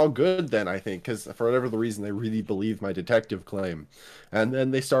then we're all good then, I think, because for whatever the reason they really believe my detective claim. And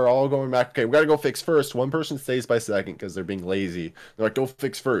then they start all going back, okay, we gotta go fix first. One person stays by second because they're being lazy. They're like, go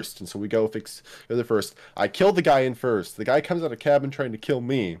fix first. And so we go the first. I kill the guy in first. The guy comes out of cabin trying to kill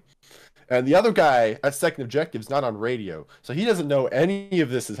me. And the other guy at second objective is not on radio, so he doesn't know any of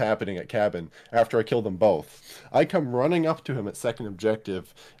this is happening at cabin after I kill them both. I come running up to him at second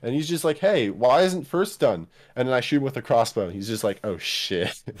objective, and he's just like, hey, why isn't first done? And then I shoot him with a crossbow, and he's just like, oh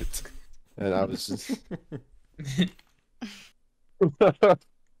shit. And I was just...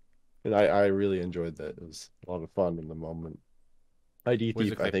 And I really enjoyed that. It was a lot of fun in the moment. ID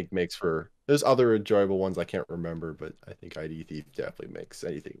Thief, I think, makes for... There's other enjoyable ones I can't remember, but I think ID Thief definitely makes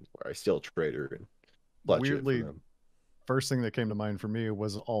anything where I steal Traitor and clutch Weirdly, it for them. First thing that came to mind for me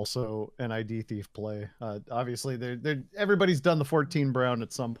was also an ID Thief play. Obviously, everybody's done the 14 Brown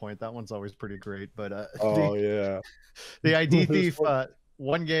at some point. That one's always pretty great. But yeah, the ID Thief,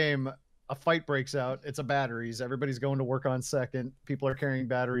 one game, a fight breaks out. It's a batteries. Everybody's going to work on second. People are carrying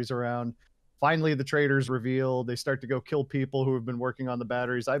batteries around. Finally, the traitors reveal. They start to go kill people who have been working on the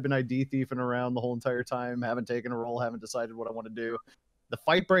batteries. I've been ID thiefing around the whole entire time. Haven't taken a role. Haven't decided what I want to do. The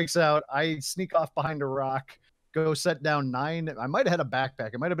fight breaks out. I sneak off behind a rock. Go set down 9. I might have had a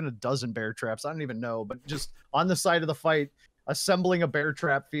backpack. It might have been a dozen bear traps. I don't even know. But just on the side of the fight, assembling a bear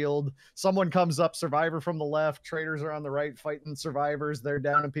trap field. Someone comes up, survivor from the left. Traitors are on the right fighting survivors. They're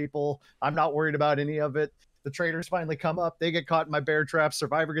downing people. I'm not worried about any of it. The traitors finally come up. They get caught in my bear trap.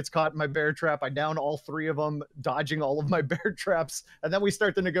 Survivor gets caught in my bear trap. I down all 3 of them, dodging all of my bear traps. And then we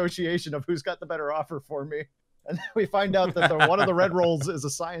start the negotiation of who's got the better offer for me. And then we find out that one of the red rolls is a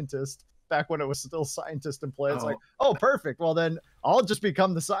scientist. Back when it was still scientist in play. It's like, oh, perfect. Well, then I'll just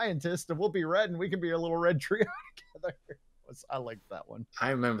become the scientist and we'll be red and we can be a little red trio together. I liked that one. I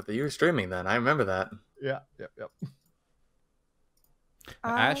remember that you were streaming then. I remember that. Yeah, yep.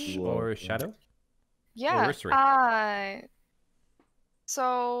 Ash or Shadow? Yeah. Rustery?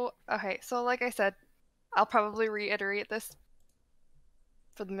 So like I said, I'll probably reiterate this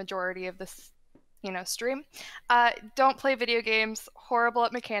for the majority of this, stream. Don't play video games. Horrible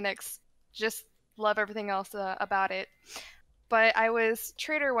at mechanics. Just love everything else about it. But I was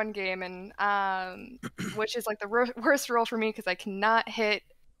traitor one game, and which is like the worst role for me because I cannot hit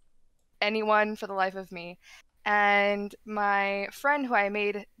anyone for the life of me. And my friend who I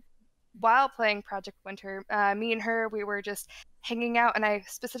made while playing Project Winter, me and her, we were just hanging out, and I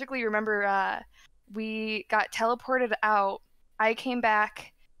specifically remember we got teleported out. I came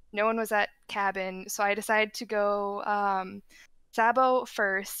back. No one was at cabin, so I decided to go Sabo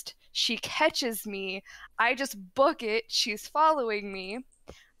first. She catches me. I just book it. She's following me.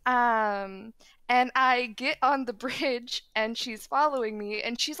 And I get on the bridge, and she's following me,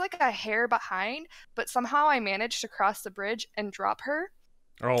 and she's like a hair behind, but somehow I managed to cross the bridge and drop her.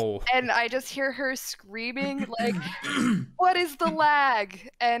 Oh. And I just hear her screaming, like, what is the lag?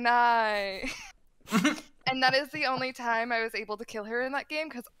 And and that is the only time I was able to kill her in that game,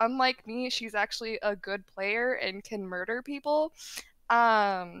 because unlike me, she's actually a good player and can murder people.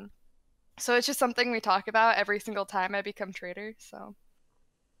 So it's just something we talk about every single time I become traitor, so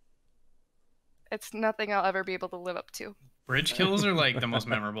it's nothing I'll ever be able to live up to. Bridge kills are like the most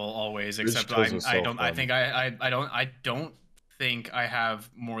memorable always, except I don't think I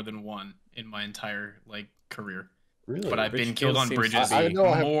have more than one in my entire career. Really? But I've been killed on bridges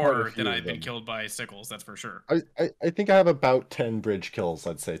more than I've been killed by sickles, that's for sure. I think I have about 10 bridge kills,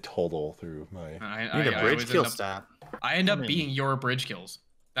 I'd say, total through my... You need a bridge kill stat. I end up being your bridge kills.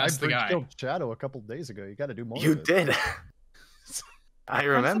 That's the guy. I killed Shadow a couple days ago. You got to do more. You of it. did. I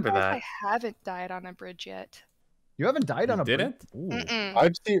remember that. I haven't died on a bridge yet. You haven't died on a bridge?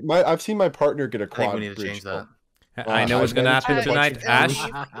 I've seen my partner get a quad. I think we need to change that. I know what's gonna happen tonight, Ash.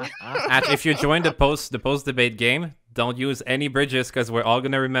 Ash, if you join the post debate game, don't use any bridges because we're all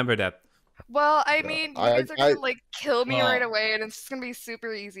gonna remember that. Well, I mean, you guys are gonna kill me right away, and it's just gonna be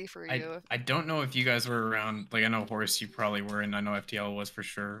super easy for you. I don't know if you guys were around. I know Horse, you probably were, and I know FTL was for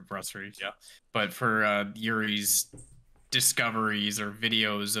sure. Rustery, yeah. But for Yuri's discoveries or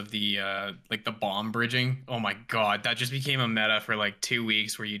videos of the the bomb bridging, oh my god, that just became a meta for 2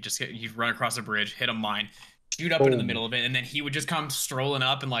 weeks, where you run across a bridge, hit a mine, shoot up into the middle of it, and then he would just come strolling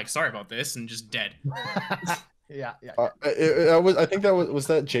up and sorry about this, and just dead. Yeah. I think that was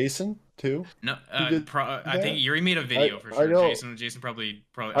that Jason too. No, I think Yuri made a video for sure. I know. Jason probably.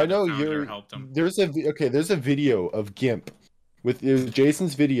 I know Yuri Yuri helped him. There's a video of Gimp with it was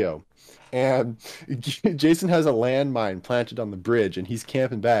Jason's video, and Jason has a landmine planted on the bridge, and he's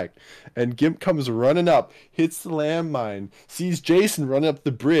camping back, and Gimp comes running up, hits the landmine, sees Jason running up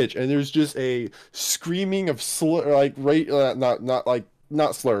the bridge, and there's just a screaming of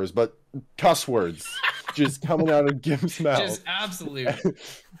not slurs, but cuss words just coming out of Gimp's mouth. Just absolute.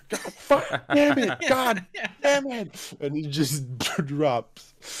 God, fuck, damn it! God damn it! And he just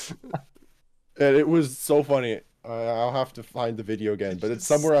drops. And it was so funny. I'll have to find the video again, but it's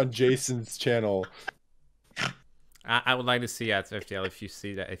somewhere on Jason's channel. I would like to see at FTL if you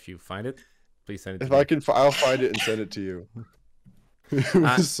see that, if you find it, please send it. If I can, I'll find it and send it to you. It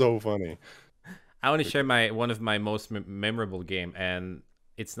was so funny. I want to share one of my most memorable game, and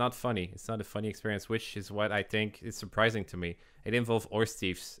it's not funny. It's not a funny experience, which is what I think is surprising to me. It involved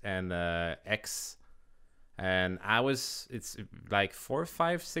HorseThief and X. And it's like 4,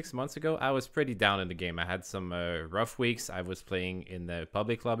 5, 6 months ago, I was pretty down in the game. I had some rough weeks. I was playing in the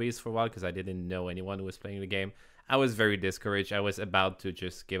public lobbies for a while because I didn't know anyone who was playing the game. I was very discouraged. I was about to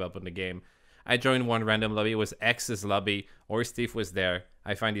just give up on the game. I joined one random lobby. It was X's lobby. HorseThief was there.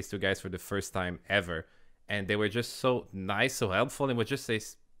 I find these two guys for the first time ever. And they were just so nice, so helpful. And it was just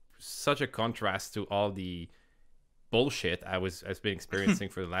such a contrast to all the bullshit I've been experiencing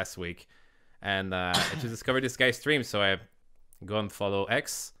for the last week. And I just discovered this guy's stream, so I go and follow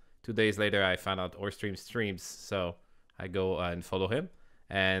X. 2 days later, I found out HorseThief streams, so I go and follow him.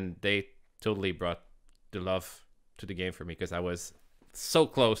 And they totally brought the love to the game for me, because I was so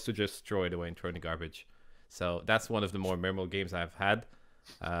close to just throw it away and throw it in the garbage. So that's one of the more memorable games I've had.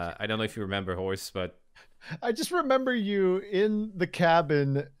 I don't know if you remember, Horse, but... I just remember you in the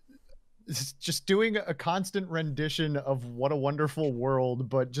cabin just doing a constant rendition of What a Wonderful World,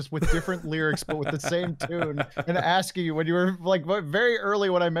 but just with different lyrics, but with the same tune, and asking you when you were like very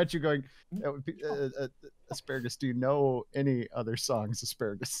early when I met you, going, Asparagus, do you know any other songs?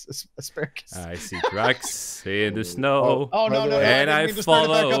 Asparagus. I see trucks in the snow. Oh no, and I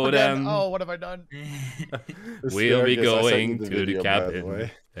follow them. Oh, what have I done? We'll be going to the cabin,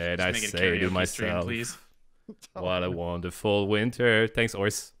 and I Just make it a say to karaoke myself, stream, please. what a wonderful winter. Thanks,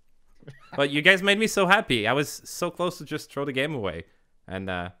 Horse. But you guys made me so happy. I was so close to just throw the game away. And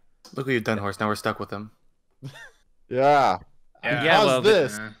Look what you've done, Horse. Now we're stuck with him. Yeah. yeah, well,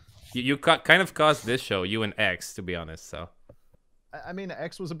 this. You kind of caused this show, you and X, to be honest. So I mean,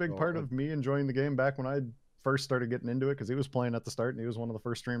 X was a big part of me enjoying the game back when I first started getting into it, because he was playing at the start, and he was one of the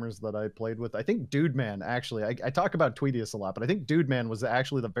first streamers that I played with. I think Dude Man, actually. I talk about Tweedius a lot, but I think Dude Man was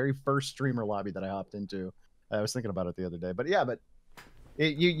actually the very first streamer lobby that I hopped into. I was thinking about it the other day. But yeah,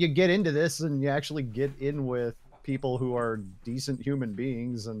 you get into this, and you actually get in with people who are decent human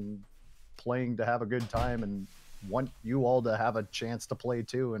beings and playing to have a good time, and want you all to have a chance to play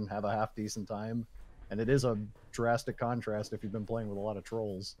too and have a half decent time. And it is a drastic contrast if you've been playing with a lot of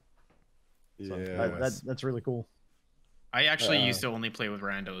trolls. So Yeah, that's really cool. I actually used to only play with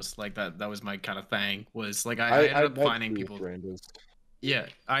randos. Like that was my kind of thing. Was like I ended up finding people. Yeah,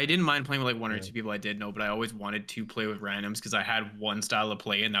 I didn't mind playing with like one or two people I did know, but I always wanted to play with randoms because I had one style of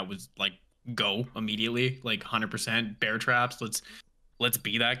play, and that was like go immediately, like 100% bear traps. Let's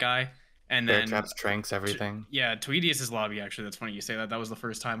be that guy. And Bear then traps, tranks, everything. Yeah, Tweedius' lobby, actually, that's funny you say that. That was the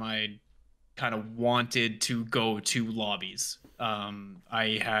first time I kind of wanted to go to lobbies.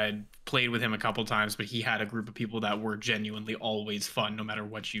 I had played with him a couple times, but he had a group of people that were genuinely always fun, no matter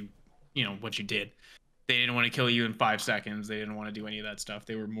what you did. They didn't want to kill you in 5 seconds. They didn't want to do any of that stuff.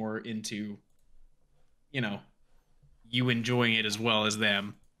 They were more into, you enjoying it as well as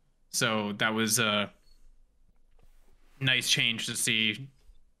them. So that was a nice change to see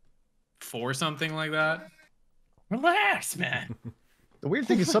for something like that. Relax, man. The weird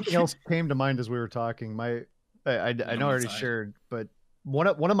thing is something else came to mind as we were talking. I know I already shared, but one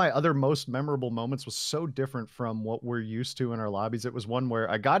of my other most memorable moments was so different from what we're used to in our lobbies. It was one where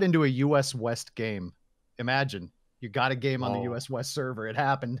I got into a US West game. Imagine you got a game on the US West server. It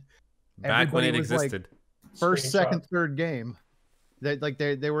happened. Back when it existed. Like, first, second, third game.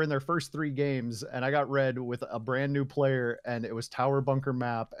 They were in their first 3 games, and I got red with a brand new player, and it was Tower Bunker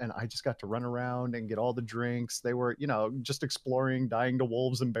map, and I just got to run around and get all the drinks. They were, just exploring, dying to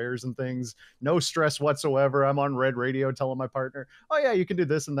wolves and bears and things. No stress whatsoever. I'm on red radio telling my partner, oh yeah, you can do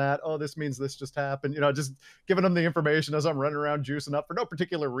this and that. Oh, this means this just happened. Just giving them the information as I'm running around juicing up for no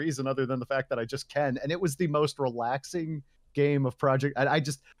particular reason other than the fact that I just can. And it was the most relaxing game of Project. I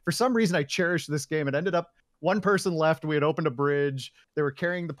just, for some reason, I cherished this game. It ended up one person left. We had opened a bridge. They were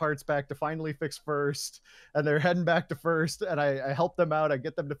carrying the parts back to finally fix first, and they're heading back to first. And I help them out. I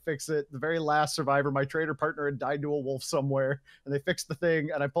get them to fix it. The very last survivor, my trader partner, had died to a wolf somewhere, and they fixed the thing.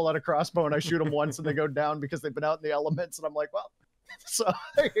 And I pull out a crossbow and I shoot them once, and they go down because they've been out in the elements. And I'm like, well, so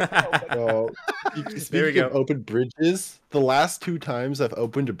there you go. There we go. Of open bridges. The last 2 times I've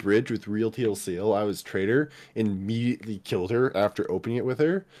opened a bridge with real teal seal, I was traitor and immediately killed her after opening it with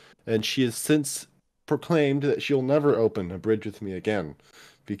her, and she has since proclaimed that she'll never open a bridge with me again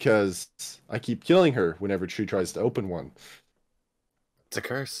because I keep killing her whenever she tries to open one. It's a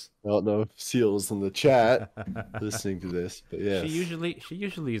curse. I don't know if Seal's in the chat listening to this, but yeah. She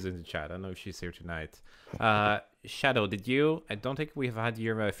usually is in the chat. I don't know if she's here tonight. Shadow, did you? I don't think we have had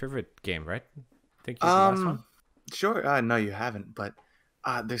your favorite game, right? I think you the last one. Sure. No, you haven't. But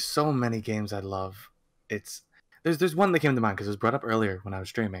there's so many games I love. There's one that came to mind because it was brought up earlier when I was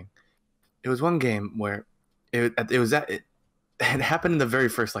streaming. It was one game where it happened in the very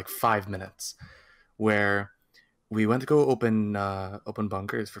first 5 minutes, where we went to go open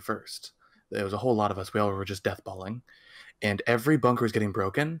bunkers for first. There was a whole lot of us. We all were just deathballing, and every bunker was getting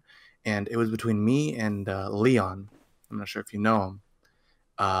broken. And it was between me and Leon. I'm not sure if you know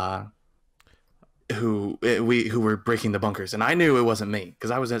him. Who were breaking the bunkers, and I knew it wasn't me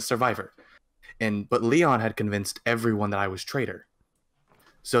because I was a survivor. But Leon had convinced everyone that I was traitor.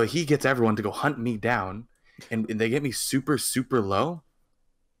 So he gets everyone to go hunt me down, and they get me super, super low.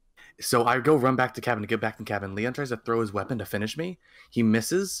 So I go run back to cabin to get back in cabin. Leon tries to throw his weapon to finish me. He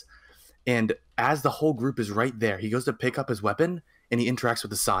misses, and as the whole group is right there, he goes to pick up his weapon, and he interacts with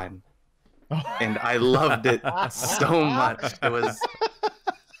the sign. And I loved it so much.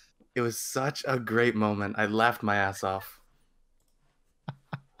 It was such a great moment. I laughed my ass off.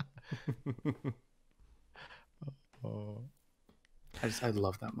 I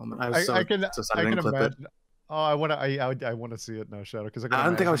love that moment. I was so can excited to clip imagine. it. Oh, I want to see it now, Shadow, because I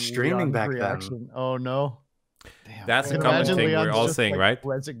don't think I was streaming back then. Oh no. Damn. That's a common thing we're all saying, right?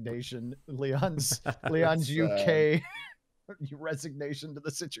 Resignation. Leon's UK resignation to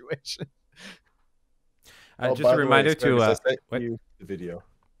the situation. Just a reminder to the video.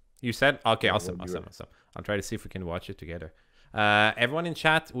 You said? Okay, awesome. I'll try to see if we can watch it together. Everyone in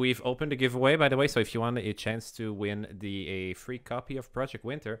chat, we've opened a giveaway, by the way, so if you want a chance to win a free copy of Project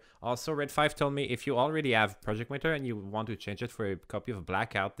Winter. Also, Red5 told me if you already have Project Winter and you want to change it for a copy of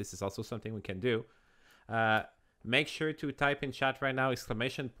Blackout, this is also something we can do. Make sure to type in chat right now, !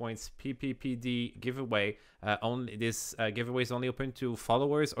 PPPD giveaway. This giveaway is only open to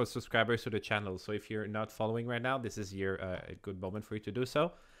followers or subscribers to the channel. So if you're not following right now, this is a good moment for you to do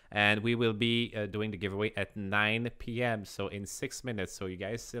so. And we will be doing the giveaway at 9 p.m. So in 6 minutes. So you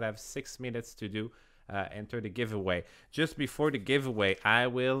guys still have 6 minutes to enter the giveaway. Just before the giveaway, I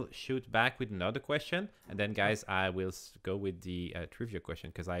will shoot back with another question. And then, guys, I will go with the trivia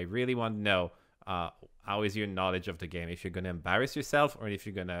question because I really want to know how is your knowledge of the game? If you're going to embarrass yourself or if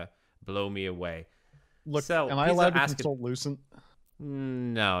you're going to blow me away. Look, so, am I allowed to consult Lucent?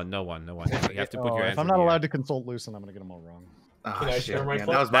 No, no one. You have to put your answer if I'm not allowed to consult Lucent, I'm going to get them all wrong. Can I share my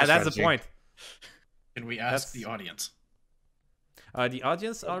That's the point. Can we ask the audience? The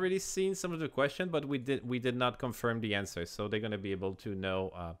audience already seen some of the question, but we did not confirm the answers, so they're gonna be able to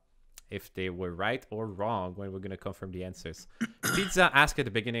know if they were right or wrong when we're gonna confirm the answers. Pizza asked at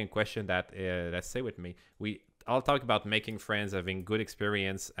the beginning a question that stay with me. We all talk about making friends, having good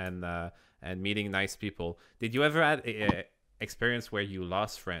experience, and meeting nice people. Did you ever have experience where you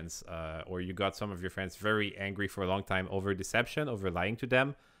lost friends or you got some of your friends very angry for a long time over deception, over lying to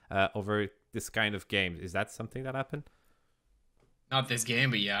them, over this kind of game? Is that something that happened? Not this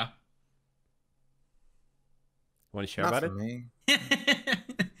game, but yeah. Want to share about it? Me.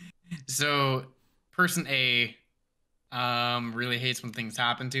 So person A really hates when things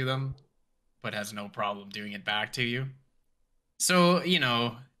happen to them, but has no problem doing it back to you. So, you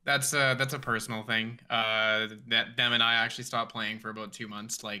know, that's a personal thing. That them and I actually stopped playing for about 2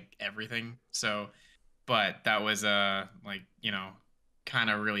 months, like everything. So, but that was like, you know, kind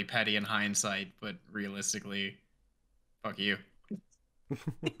of really petty in hindsight, but realistically, fuck you.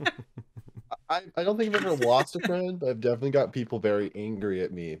 I don't think I've ever lost a friend, but I've definitely got people very angry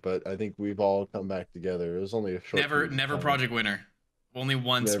at me. But I think we've all come back together. It was only a short. Never Project Winner. Only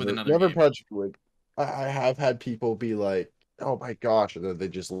once with another. Never game. Project Winner. I have had people be like, "Oh my gosh," and then they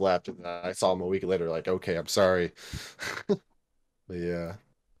just left, and I saw them a week later, like, "Okay, I'm sorry." But yeah,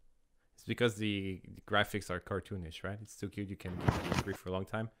 it's because the graphics are cartoonish, right? It's too cute. You can keep angry for a long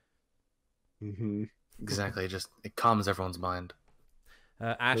time. Mm-hmm. Exactly. It calms everyone's mind.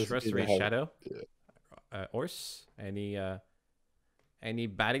 Ash, Rustery, Shadow, Ors, any Any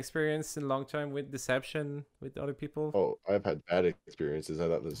bad experience in long term with deception with other people? Oh, I've had bad experiences. I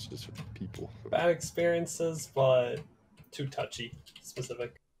thought this was just for people. Bad experiences, but too touchy,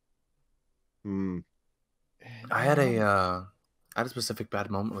 specific. Hmm. I had a specific bad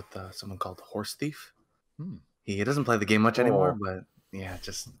moment with someone called HorseThief. He doesn't play the game much anymore, but yeah,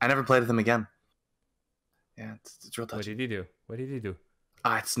 just I never played with him again. Yeah, it's real touchy. What did he do? What did he do?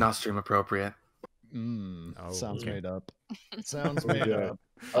 It's not stream appropriate. Sounds made up. Sounds Oh, made yeah.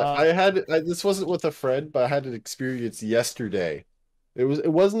 up. This wasn't with a friend, but I had an experience yesterday.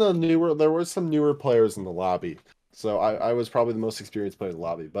 It wasn't a newer. There were some newer players in the lobby, so I was probably the most experienced player in the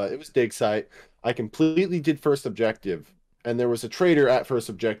lobby. But it was dig site. I completely did first objective, and there was a traitor at first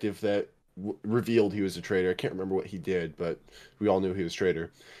objective that revealed he was a traitor. I can't remember what he did, but we all knew he was a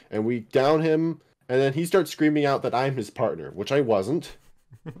traitor. And we down him, and then he starts screaming out that I'm his partner, which I wasn't.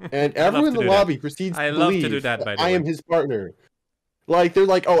 And everyone in the lobby proceeds to believe that I am his partner. Like, they're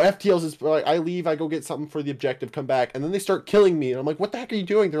like, oh, FTL's is like, I leave, I go get something for the objective, come back, and then they start killing me, and I'm like, what the heck are you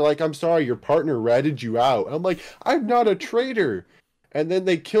doing? They're like, I'm sorry, your partner ratted you out. And I'm like, I'm not a traitor. And then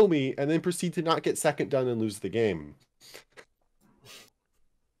they kill me, and then proceed to not get second done and lose the game.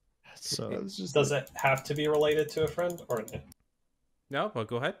 So does it have to be related to a friend or no? No, well,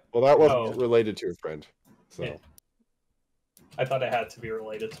 go ahead. Well, that wasn't related to a friend. So yeah. I thought it had to be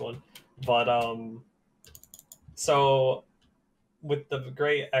related to one. But so with the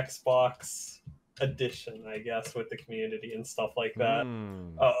great Xbox edition, I guess, with the community and stuff like that,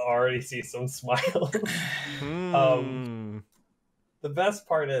 already see some smiles. The best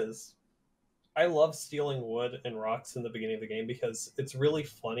part is I love stealing wood and rocks in the beginning of the game because it's really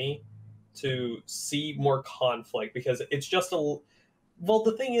funny to see more conflict, because it's just well,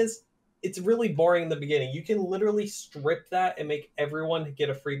 the thing is, it's really boring in the beginning. You can literally strip that and make everyone get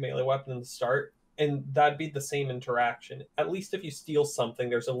a free melee weapon in the start, and that'd be the same interaction. At least if you steal something,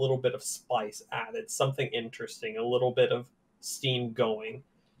 there's a little bit of spice added, something interesting, a little bit of steam going.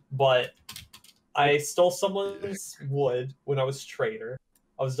 But I stole someone's wood when I was traitor.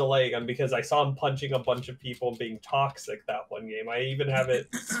 I was delaying him because I saw him punching a bunch of people and being toxic that one game. I even have it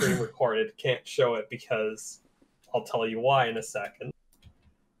screen recorded. Can't show it because I'll tell you why in a second.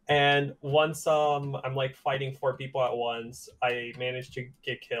 And once I'm like fighting 4 people at once, I managed to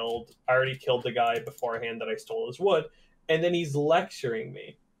get killed. I already killed the guy beforehand that I stole his wood. And then he's lecturing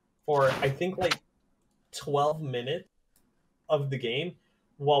me for, I think, like 12 minutes of the game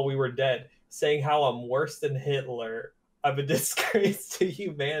while we were dead, saying how I'm worse than Hitler, I'm a disgrace to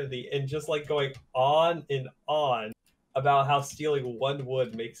humanity, and just like going on and on about how stealing 1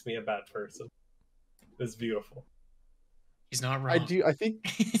 wood makes me a bad person. It was beautiful. He's not wrong. I think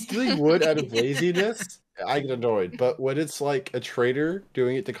stealing wood out of laziness, I get annoyed. But when it's like a traitor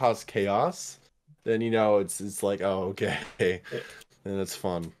doing it to cause chaos, then you know it's like, oh, okay, and it's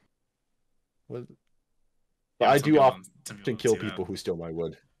fun. But I do often kill people who steal my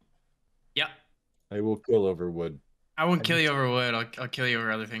wood. Yeah, I will kill over wood. I won't kill you over wood. I'll kill you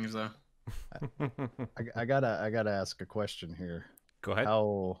over other things though. I gotta ask a question here. Go ahead.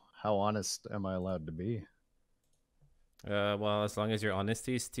 How honest am I allowed to be? Well, as long as your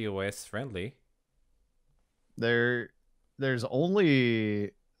honesty is TOS friendly. There have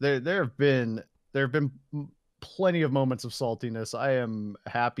been plenty of moments of saltiness. I am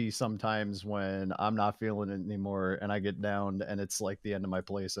happy sometimes when I'm not feeling it anymore and I get downed and it's like the end of my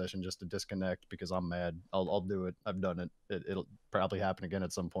play session just to disconnect because I'm mad. I'll do it. I've done it. It'll probably happen again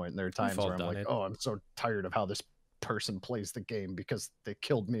at some point. And there are times where I'm like, oh, I'm so tired of how this person plays the game because they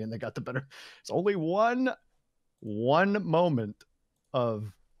killed me and they got the better. It's only one moment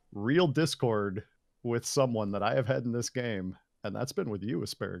of real discord with someone that I have had in this game, and that's been with you,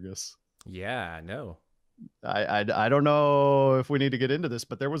 Asparagus. Yeah, I know. I don't know if we need to get into this,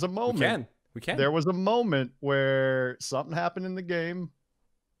 but there was a moment. We can. There was a moment where something happened in the game.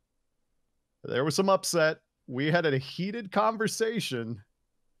 There was some upset. We had a heated conversation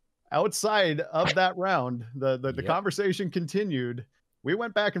outside of that round. The conversation continued. We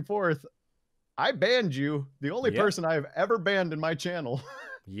went back and forth. I banned you, the only person I have ever banned in my channel.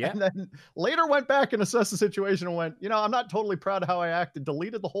 Yeah. And then later went back and assessed the situation and went, I'm not totally proud of how I acted.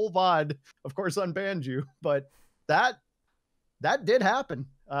 Deleted the whole VOD. Of course, unbanned you. But that did happen.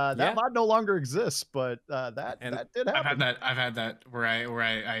 That VOD no longer exists, but that did happen. I've had that where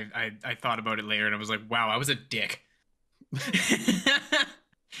I thought about it later and I was like, wow, I was a dick.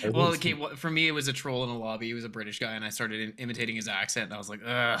 Well, okay, for me, it was a troll in a lobby. He was a British guy, and I started imitating his accent, and I was like,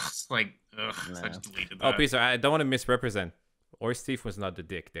 ugh. So I just deleted that. Oh, Peezer, I don't want to misrepresent. HorseThief was not the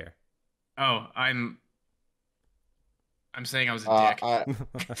dick there. Oh, I'm saying I was a dick.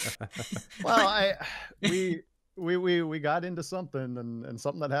 Well, we got into something and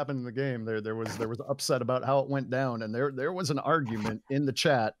something that happened in the game. There was upset about how it went down, and there was an argument in the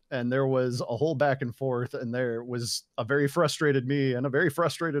chat, and there was a whole back and forth, and there was a very frustrated me and a very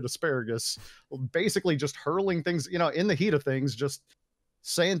frustrated Asparagus, basically just hurling things, you know, in the heat of things, just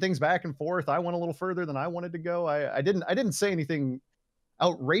saying things back and forth. I went a little further than I wanted to go. I didn't say anything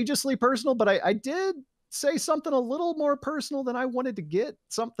outrageously personal, but I did say something a little more personal than I wanted to get.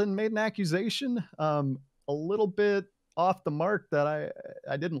 Something made an accusation. A little bit off the mark that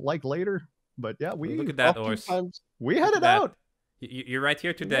I didn't like later, but yeah, Look at that, horse. We had it out. You're right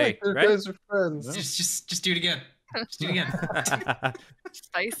here today, You right? guys are friends. Just do it again. Just do it again.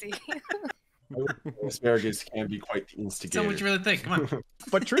 Spicy. Asparagus can be quite the instigator. So what you really think? Come on.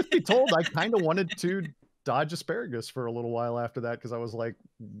 But truth be told, I kind of wanted to dodge Asparagus for a little while after that, because I was like,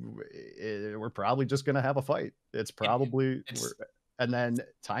 we're probably just gonna have a fight. It's probably and then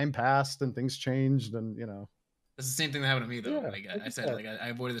time passed and things changed, and you know. It's the same thing that happened to me though. Yeah, Like I said, like I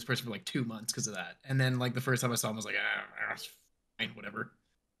avoided this person for like 2 months because of that. And then like the first time I saw him, I was like, fine, whatever.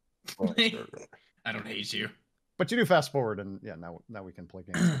 I don't hate you. But you do fast forward, and yeah, now we can play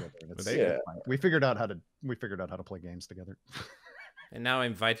games together. And it's, we figured out how to play games together. And now I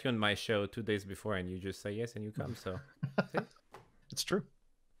invite you on my show 2 days before, and you just say yes, and you come. So it's true.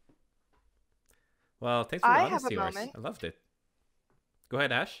 Well, thanks for the honesty, have a horse. moment. I loved it. Go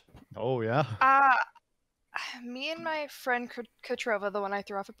ahead, Ash. Oh yeah. Me and my friend Katrova, the one I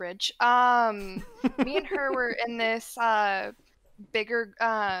threw off a bridge, me and her were in this bigger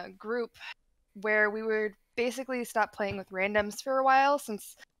group where we would basically stop playing with randoms for a while,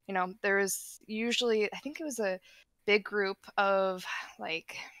 since, you know, there was usually, I think it was a big group of,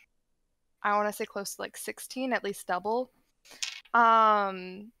 like, I want to say close to like 16, at least double.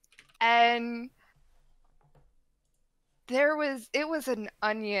 And it was an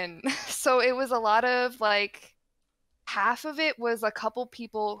onion. So it was a lot of, like, half of it was a couple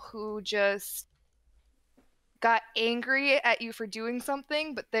people who just got angry at you for doing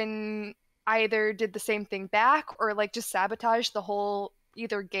something, but then either did the same thing back or like just sabotaged the whole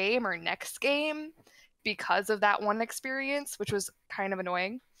either game or next game because of that one experience, which was kind of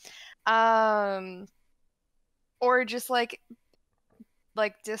annoying. Or just like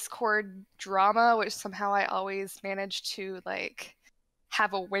Discord drama, which somehow I always manage to like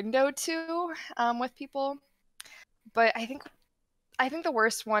have a window to with people. But I think the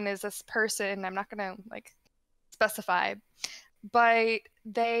worst one is this person. I'm not gonna like specify, but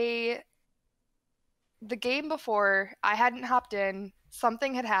the game before I hadn't hopped in,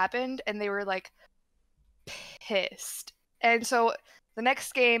 something had happened, and they were like pissed. And so the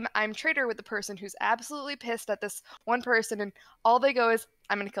next game, I'm traitor with the person who's absolutely pissed at this one person, and all they go is,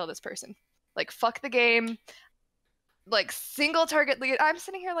 I'm gonna kill this person. Like, fuck the game. Like, single target lead. I'm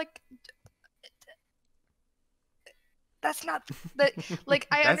sitting here like, that's not that. Like,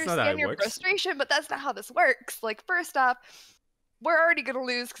 I understand your frustration, but that's not how this works. Like, first off, we're already gonna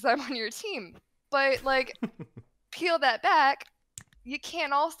lose because I'm on your team. But like, peel that back. You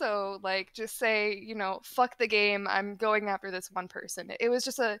can't also like just say, you know, fuck the game, I'm going after this one person. It was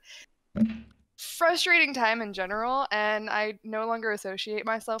just a frustrating time in general, and I no longer associate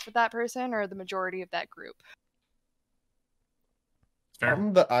myself with that person or the majority of that group.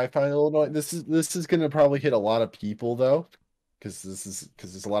 Something that I find a little annoying. This is going to probably hit a lot of people though, because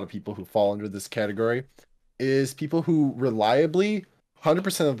there's a lot of people who fall under this category. Is people who reliably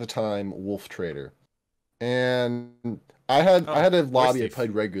 100% of the time wolf trader. And I had a lobby I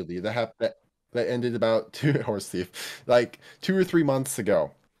played regularly that ended about HorseThief, like 2 or 3 months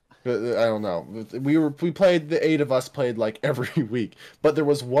ago. I don't know. We played, the 8 of us played like every week, but there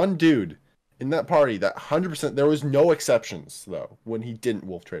was one dude in that party that 100%, there was no exceptions though when he didn't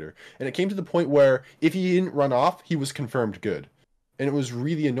wolf trader, and it came to the point where if he didn't run off, he was confirmed good. And it was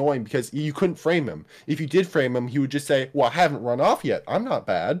really annoying because you couldn't frame him. If you did frame him, he would just say, well, I haven't run off yet, I'm not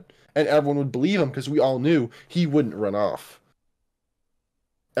bad. And everyone would believe him because we all knew he wouldn't run off.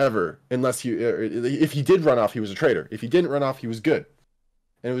 Ever. Unless if he did run off, he was a traitor. If he didn't run off, he was good.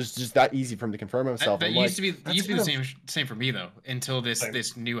 And it was just that easy for him to confirm himself. That used to be the same for me though, until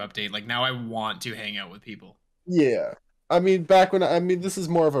this new update. Like now I want to hang out with people. Yeah. I mean, this is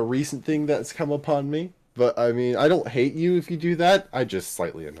more of a recent thing that's come upon me. But I mean, I don't hate you if you do that. I just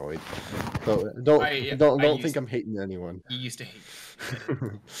slightly annoyed. So don't think I'm hating anyone. You used to hate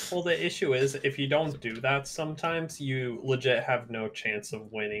me. Well, the issue is if you don't do that, sometimes you legit have no chance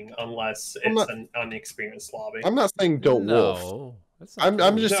of winning unless it's an unexperienced lobby. I'm not saying don't wolf.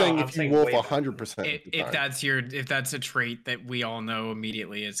 I'm just saying if you wolf 100%. If that's a trait that we all know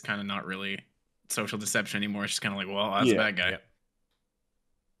immediately, it's kind of not really social deception anymore. It's just kind of like, well, that's a bad guy. Yeah.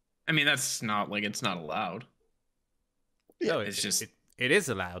 I mean, that's not like it's not allowed.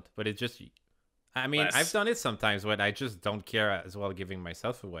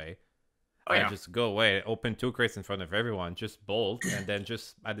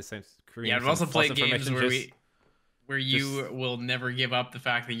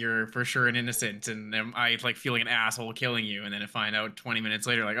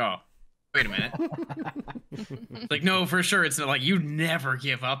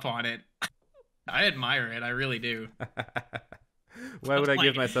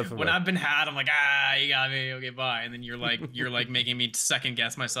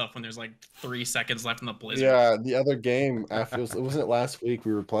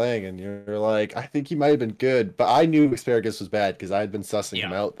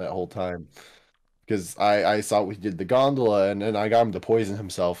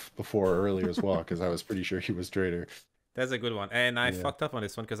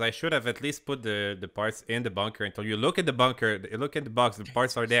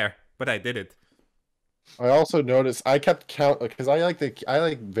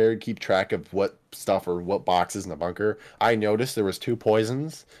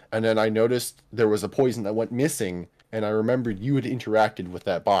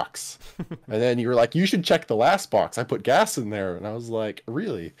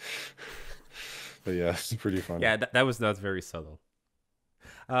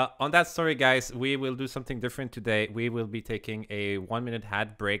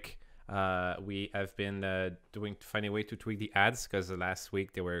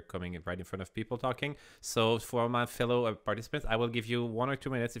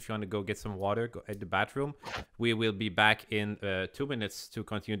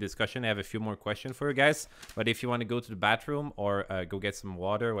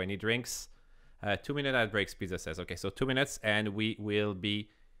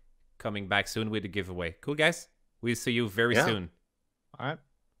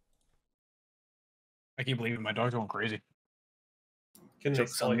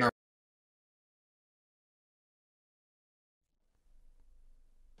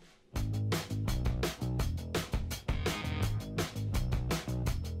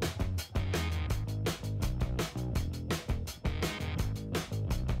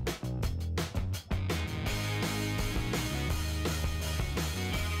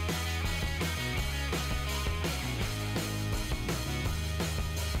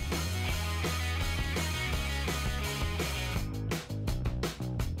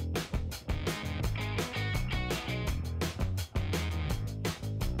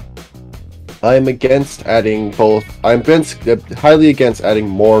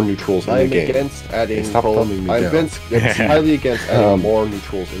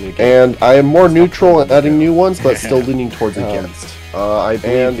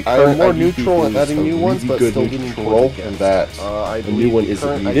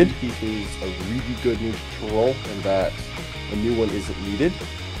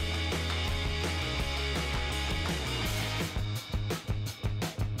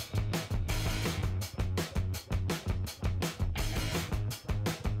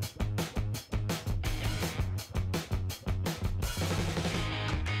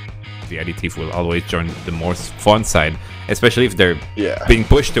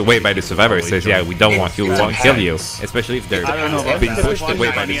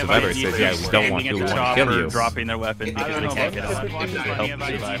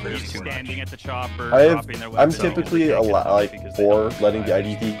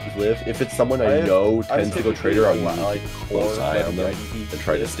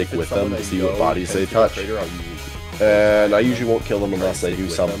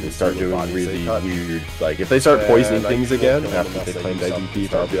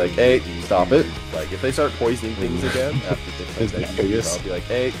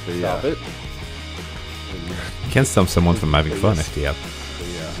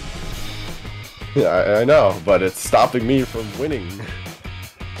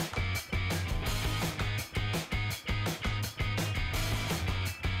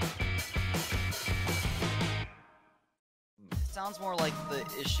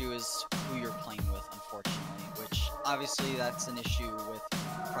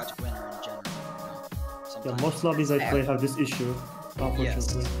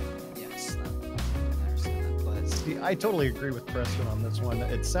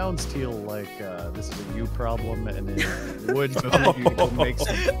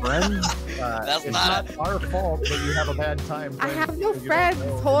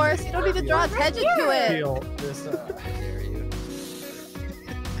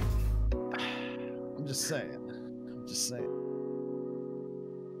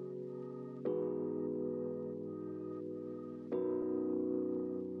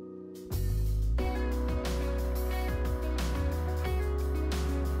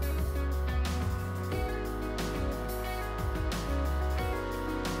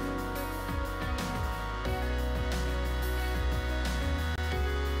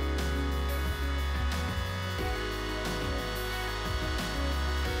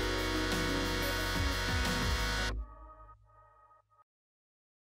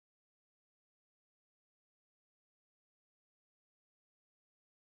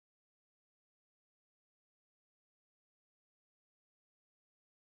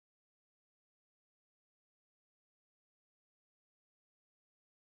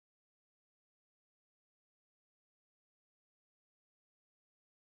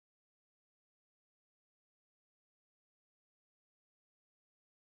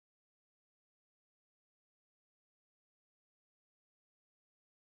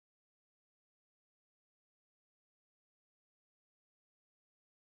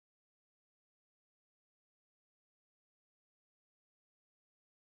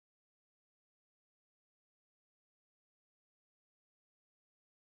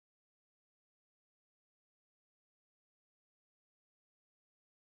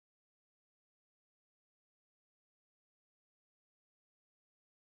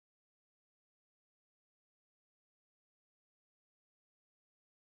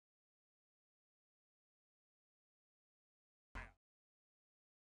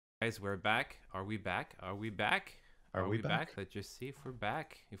 Guys, we're back. Are we back? Are we back? Are we back? Let's just see if we're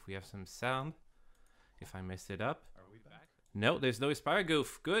back. If we have some sound. If I messed it up. Are we back? No, there's no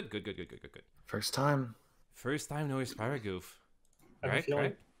Asparagus. Good. First time. First time no Asparagus. I have a feeling.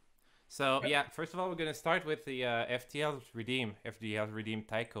 Right. So yeah, first of all, we're gonna start with the FTL redeem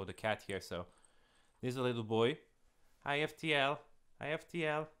Tycho, the cat here. So there's a little boy. Hi FTL. Hi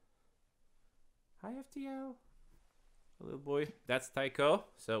FTL. Hi FTL. A little boy. That's Tycho.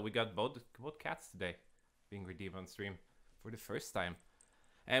 So we got both cats today being redeemed on stream for the first time.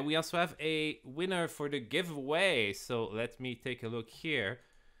 And we also have a winner for the giveaway. So let me take a look here.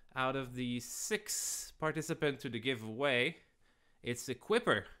 Out of the 6 participants to the giveaway, it's a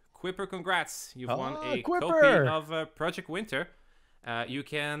Quipper. Quipper, congrats. You've won a copy of Project Winter. You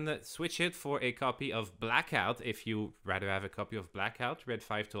can switch it for a copy of Blackout if you rather have a copy of Blackout.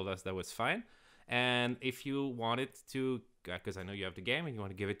 Red5 told us that was fine. And if you wanted to, because I know you have the game and you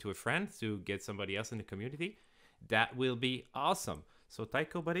want to give it to a friend to get somebody else in the community, that will be awesome. So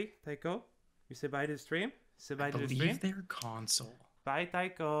Tycho, buddy, Tycho, you say bye to the stream? Say bye to the stream? I believe they're console. Bye,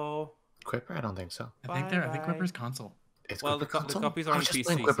 Tycho. Quipper? I don't think so. I think Quipper's console. It's well, Quipper the console? copies are I on was just PC.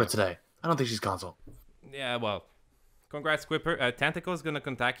 playing Quipper today. I don't think she's console. Yeah, well, congrats, Quipper. Tentacle is gonna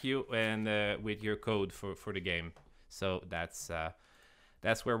contact you and with your code for the game. So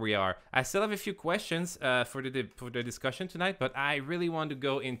that's where we are. I still have a few questions for the discussion tonight, but I really want to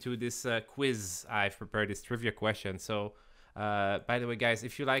go into this quiz I've prepared, this trivia question. So, by the way, guys,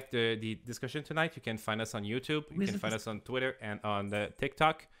 if you like the discussion tonight, you can find us on YouTube. You can find us on Twitter and on the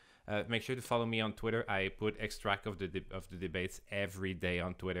TikTok. Make sure to follow me on Twitter. I put extract of the debates every day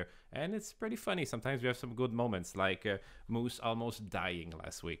on Twitter, and it's pretty funny. Sometimes we have some good moments, like Moose almost dying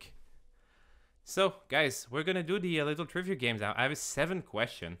last week. So, guys, we're gonna do the little trivia games now. I have a 7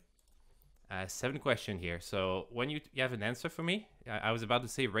 question here. So, when you have an answer for me, I was about to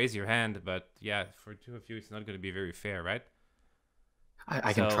say raise your hand, but yeah, for 2 of you, it's not gonna be very fair, right?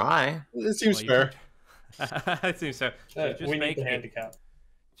 I can try. It seems fair. It seems fair. So We need the handicap.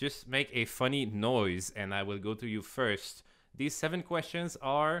 Just make a funny noise, and I will go to you first. These 7 questions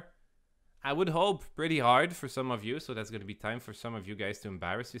are, I would hope, pretty hard for some of you, so that's gonna be time for some of you guys to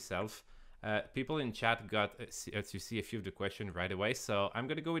embarrass yourself. People in chat got to see a few of the questions right away. So I'm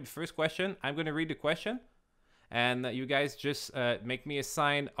going to go with the first question. I'm going to read the question. And you guys just make me a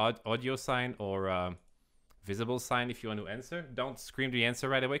sign, audio sign or visible sign if you want to answer. Don't scream the answer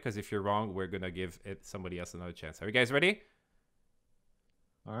right away, because if you're wrong, we're going to give somebody else another chance. Are you guys ready?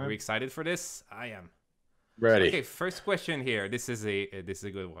 All right. Are we excited for this? I am. Ready. Okay, first question here. This is a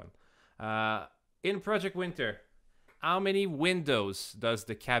good one. In Project Winter, how many windows does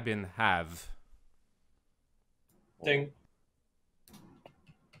the cabin have? Ding.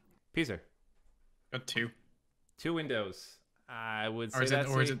 Peezer. Got 2. 2 windows. I would say Or is that's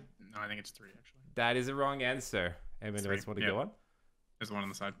it? No, I think it's 3 actually. That is a wrong answer. Anyone else want to go on? There's one on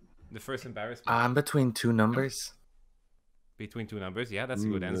the side. The first embarrassment. I'm between 2 numbers. Between 2 numbers, yeah, that's a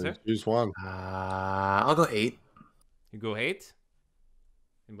good answer. Choose one. I'll go 8. You go 8.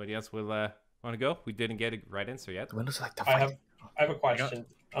 Anybody else will want to go? We didn't get a right answer yet. The windows like the I have a question.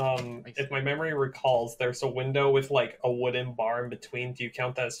 If my memory recalls, there's a window with like a wooden bar in between. Do you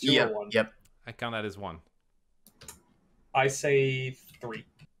count that as 2 or 1? Yep. I count that as 1. I say 3.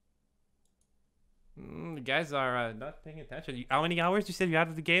 You guys are not paying attention. How many hours you said you had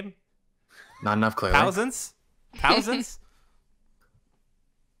of the game? Not enough, clearly. Thousands? Thousands?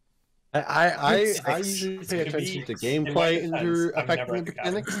 I usually pay attention to gameplay and your effective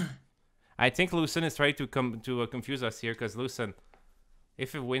mechanics. I think Lucen is trying to confuse us here, because Lucen,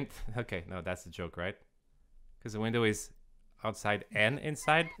 if it went, okay, no, that's a joke, right? Because the window is outside and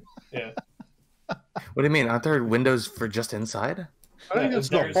inside. Yeah. What do you mean? Aren't there windows for just inside? I think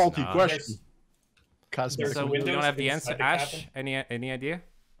that's a faulty question. So we don't have the answer. Ash, any idea?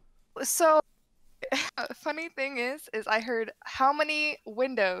 So, funny thing is I heard how many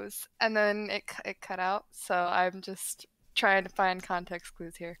windows, and then it cut out. So I'm just trying to find context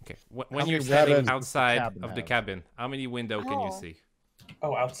clues here. Okay, when you're standing outside of the cabin, how many windows can you see?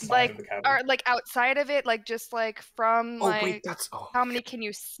 Oh, outside of the cabin. Or like outside of it, like just like from wait, that's how many can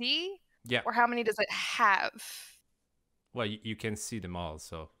you see? Yeah. Or how many does it have? Well, you can see them all,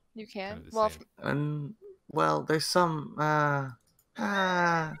 so. You can. Kind of Well, well, there's some.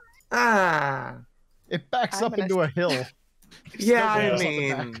 It backs up into a hill. Yeah, I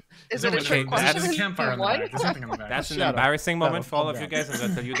mean, is it a trick question? There's a campfire on the back. There's something on the back. That's an embarrassing moment for all of you guys. I'm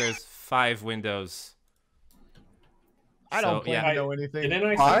gonna tell you, there's 5 windows. I don't claim to know anything.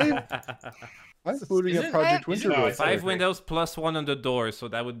 Didn't I say I'm booting up Project Winter. No, 5 windows plus 1 on the door, so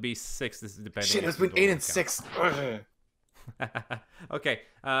that would be 6. This is depending. shit, it's been 8 and 6. Okay,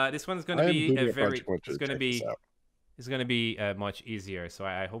 this one's gonna be booting a up very. Project Winter It's to gonna check this be. out. It's gonna be much easier. So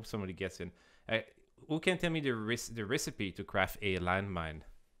I hope somebody gets in. Who can tell me the recipe to craft a landmine?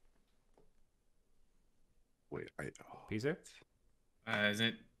 Wait, Peezer? Is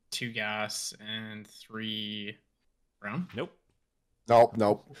it 2 gas and 3 brown? Nope.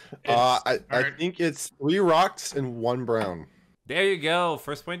 Nope. I Alright. think it's 3 rocks and 1 brown. There you go.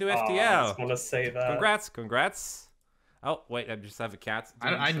 First point to I FTL. just want to say that. Congrats. Oh wait, I just have a cat.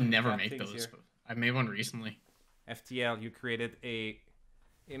 doing I some never cat make things those. here. But I made one recently. FTL, you created a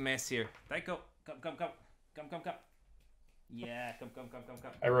mess here. Daiko, come. Yeah, come.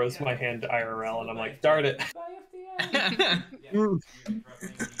 I rose my hand to IRL and I'm like, darn it. Bye, FTL.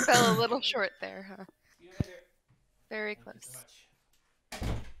 Fell a little short there, huh? Very close.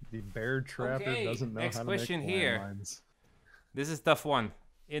 The bear trapper Okay, doesn't know next how to question make here. landmines. This is tough one.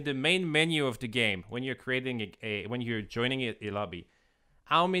 In the main menu of the game, when you're creating when you're joining a lobby,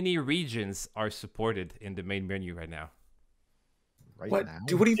 how many regions are supported in the main menu right now? What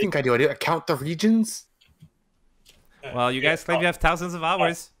do you think I do? I count the regions? Well, you guys claim you have thousands of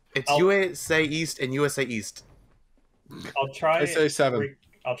hours. It's USA East and USA East. I'll try. I say 7.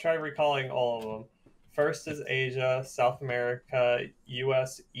 I'll try recalling all of them. First is Asia, South America,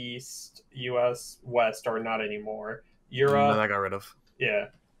 US East, US West, or not anymore. Europe. That I got rid of. Yeah.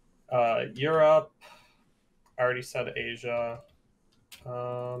 Europe. I already said Asia.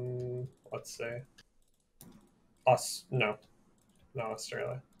 Let's say. No,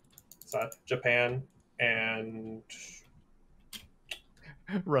 Australia. So Japan and.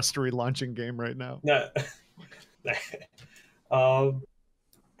 Rustery launching game right now. No.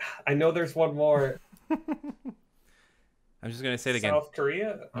 I know there's one more. I'm just gonna say it again. South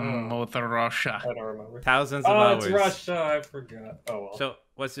Korea? Mother Russia. I don't remember. Thousands of hours. It's Russia. I forgot. Oh well. So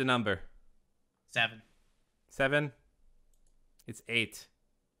what's the number? 7. 7. It's 8.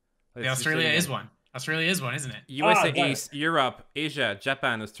 The Australia is one. Australia is one, isn't it? USA East, Europe, Asia,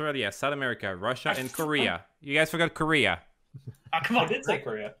 Japan, Australia, South America, Russia, and Korea. You guys forgot Korea. Oh, come on. I did say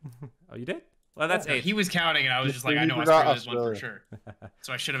Korea. Oh, you did? Well, that's 8. He was counting, and I was just like, I know You forgot Australia's one for Australia. sure.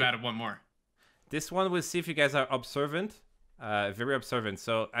 So I should have added one more. This one, we'll see if you guys are observant. Very observant.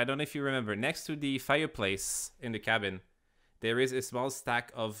 So I don't know if you remember, next to the fireplace in the cabin, there is a small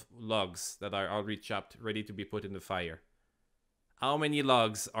stack of logs that are already chopped, ready to be put in the fire. How many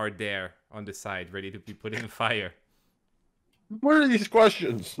logs are there on the side, ready to be put in the fire? What are these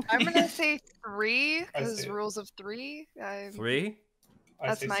questions? I'm gonna say 3 I because see. rules of 3. 3?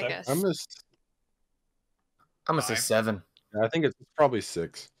 That's my guess. I'm gonna say 7. I think it's probably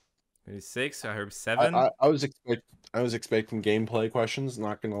 6. Maybe 6. I heard 7. I was expecting gameplay questions.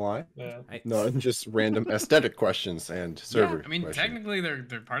 Not gonna lie. Yeah. No, just random aesthetic questions and server. I mean, questions. technically,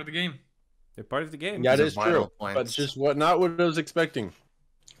 they're part of the game. They're part of the game. Yeah, it These are is vital true. points. But it's just not what I was expecting.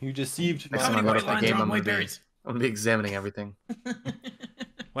 You deceived Next time I How go many to white the game, lines are I'm on gonna, white berries? I'm gonna be examining everything.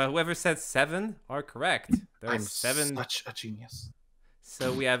 Well, whoever said 7 are correct. There's I'm 7. such a genius.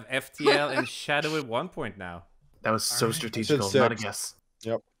 So we have FTL and Shadow at 1 point now. That was so Alright. strategical. I said Not a 6. guess.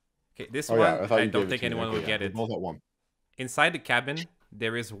 Yep. Okay, this Oh, one, yeah, I thought I you don't gave it think to me. anyone Okay, will get yeah, it. both at 1. Inside the cabin,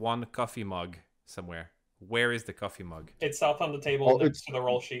 there is one coffee mug somewhere. Where is the coffee mug? It's south on the table Oh, next to the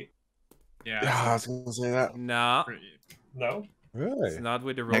roll sheet. Yeah. Yeah, I was gonna say that. No, No? Really? it's not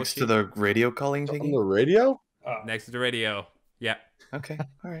with the roll Next sheet. to the radio calling On thingy? the radio? Oh. Next to the radio. Yeah. Okay,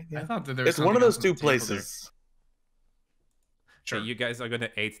 alright, I yeah. thought that there was It's one of something those else on two the table there. places. Sure. Okay, you guys are gonna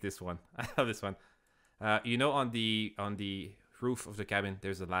hate this one. I love this one. You know, on the roof of the cabin,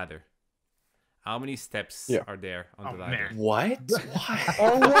 there's a ladder. How many steps Yeah. are there on Oh, the ladder? man. What? Why?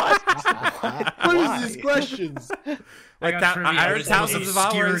 Oh, what? What What Why? is these questions? Like got trivia. I heard It's the most thousands of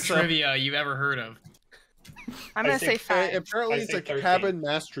obscure hours. So... trivia you've ever heard of. I'm gonna I say think- 5. Apparently, I it's say a 13. cabin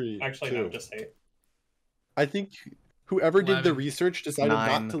mastery. Actually, too. no, just 8. I think whoever did the 11. research decided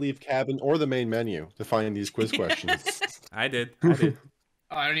 9. not to leave cabin or the main menu to find these quiz questions. I did. I did.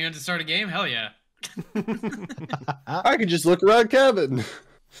 Oh, I don't even have to start a game? Hell yeah. I could just look around cabin.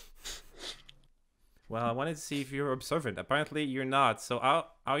 Well, I wanted to see if you're observant. Apparently, you're not. So how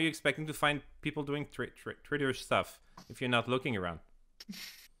are you expecting to find people doing traitor stuff if you're not looking around?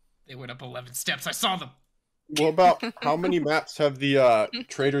 They went up 11 steps. I saw them. What about how many maps have the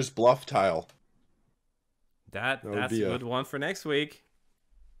Trader's Bluff tile? That's would a be a- good one for next week.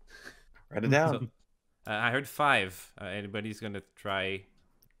 Write it down. I heard 5. Anybody's gonna try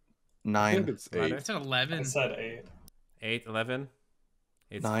I think 9. it's Ladder? 8. I said I 11. said 8. 8, 11?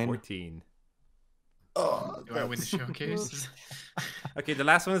 It's 9. 14. Oh, Do I win the showcase? Okay, the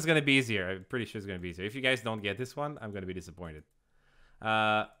last one is gonna be easier. I'm pretty sure it's gonna be easier. If you guys don't get this one, I'm gonna be disappointed.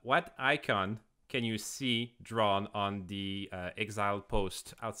 What icon can you see drawn on the exile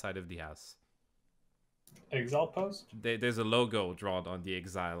post outside of the house? Exile post? There's a logo drawn on the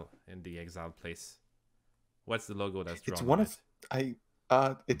exile in the exile place. What's the logo that's drawn? It's one on of it?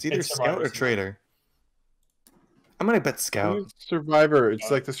 it's either It's Scout or Survivor's Traitor. I'm gonna bet Scout. Survivor.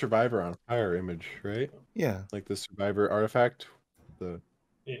 It's like the Survivor on fire image, right? Yeah. Like the Survivor artifact. The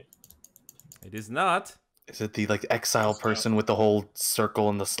It is not. Is it the like exile person with the whole circle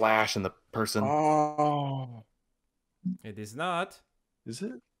and the slash and the person? Oh. It is not. Is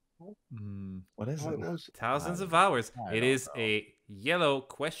it? What is it? Thousands of hours. It is a yellow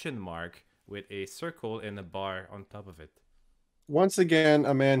question mark with a circle and a bar on top of it. Once again,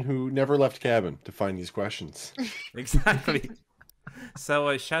 a man who never left cabin to find these questions. Exactly.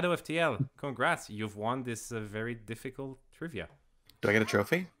 So, Shadow FTL, congrats. You've won this very difficult trivia. Do I get a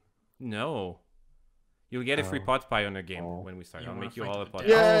trophy? No. You'll get a free pot pie on a game when we start. I'll make you all a pot pie.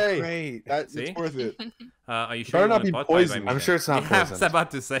 Yay! Oh, great. It's worth it. Are you It sure better you not want be a pot pie by poisoned. me I'm then? sure it's not Yeah, I was poisoned.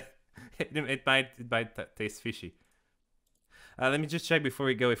 about to say. It might taste fishy. Let me just check before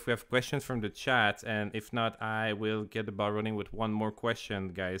we go if we have questions from the chat, and if not, I will get the ball running with one more question,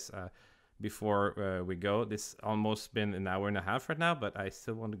 guys, before we go. This almost been an hour and a half right now, but I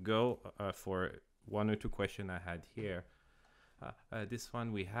still want to go for one or two questions I had here. This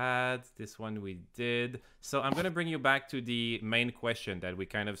one we had, this one we did. So I'm going to bring you back to the main question that we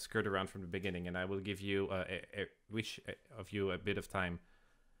kind of skirt around from the beginning, and I will give you, each of you a bit of time.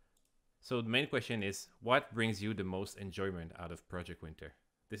 So the main question is, what brings you the most enjoyment out of Project Winter?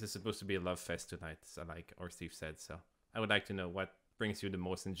 This is supposed to be a love fest tonight, so like HorseThief said. So I would like to know what brings you the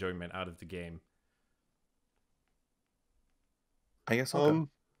most enjoyment out of the game. I guess I'll go.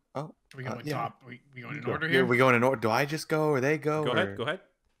 Oh, we go yeah. top. We going in order Yeah, here? we going in order. Do I just go or they go? Go or... ahead, go ahead.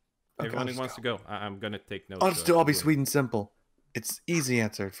 Okay, Everyone I'll who wants just to go. I'm going to take notes. I'll be sweet and simple. It's easy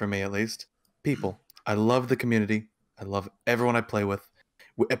answered for me, at least. People. I love the community. I love everyone I play with.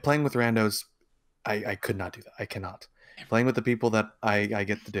 Playing with randos, I could not do that. I cannot. Playing with the people that I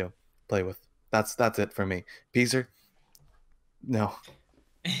get to play with. That's it for me. Peezer? No.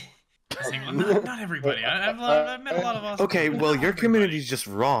 Not everybody. I've met a lot of awesome Okay, people. well, Not your everybody. community's just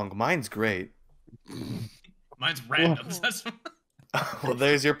wrong. Mine's great. Mine's randoms. That's Well,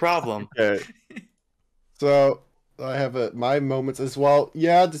 there's your problem. Okay. So I have my moments as well.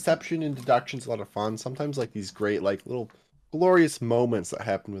 Yeah, deception and deduction's a lot of fun. Sometimes like these great like little glorious moments that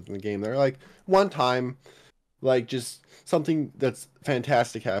happen within the game. They're like one time, like just something that's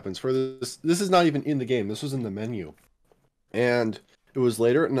fantastic happens. For this is not even in the game. This was in the menu, and it was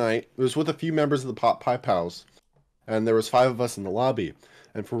later at night. It was with a few members of the Pot Pie Pals, and there was 5 of us in the lobby.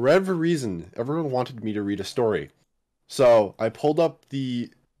 And for whatever reason, everyone wanted me to read a story. So I pulled up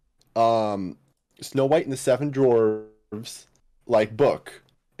the Snow White and the Seven Dwarves like book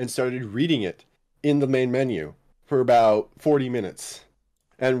and started reading it in the main menu for about 40 minutes.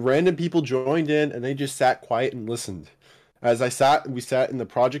 And random people joined in and they just sat quiet and listened. As we sat in the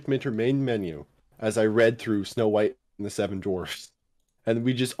Project Minter main menu as I read through Snow White and the Seven Dwarfs. And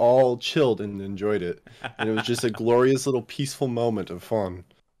we just all chilled and enjoyed it. And it was just a glorious little peaceful moment of fun.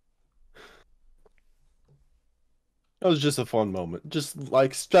 That was just a fun moment. Just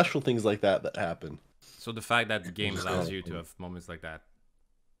like special things like that happen. So the fact that the game allows you to have moments like that.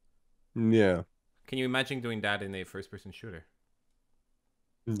 Yeah. Can you imagine doing that in a first-person shooter?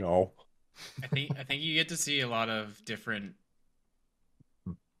 No. I think you get to see a lot of different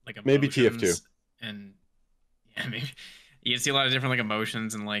like emotions. Maybe TF2. And yeah, maybe you see a lot of different like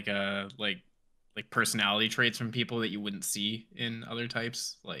emotions and like personality traits from people that you wouldn't see in other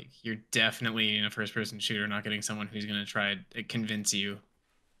types. Like you're definitely in a first person shooter not getting someone who's going to try to convince you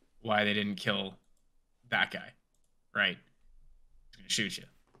why they didn't kill that guy, right? He's going to shoot you.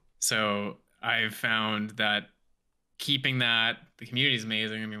 So I've found that keeping that, the community is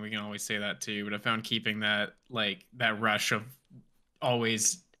amazing. I mean, we can always say that too, but I found keeping that like that rush of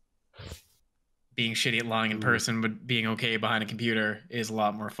always being shitty at lying in person but being okay behind a computer is a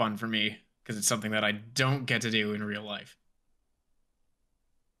lot more fun for me because it's something that I don't get to do in real life.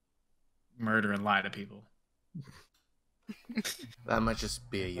 Murder and lie to people. That might just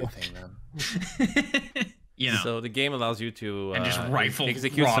be a you thing then. You know. So the game allows you to and just rifle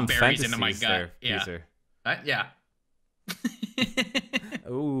execute raw some berries into my fantasies gut. there, Yeah. Peezer. Yeah.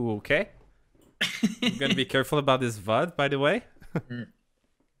 Ooh, okay. I'm gonna be careful about this VOD, by the way.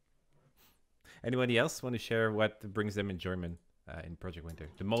 Anybody else want to share what brings them enjoyment in Project Winter?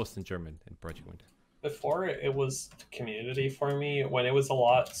 The most enjoyment in Project Winter? Before it was community for me, when it was a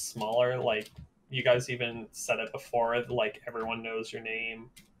lot smaller, like you guys even said it before, like everyone knows your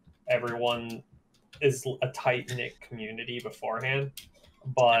name, everyone is a tight-knit community beforehand.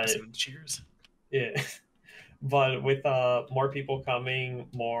 But cheers. Yeah. But with more people coming,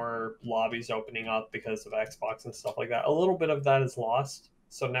 more lobbies opening up because of Xbox and stuff like that, a little bit of that is lost.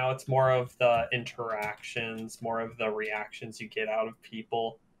 So now it's more of the interactions, more of the reactions you get out of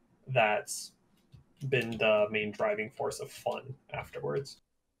people that's been the main driving force of fun afterwards.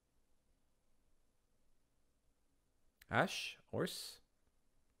 Ash, Horse?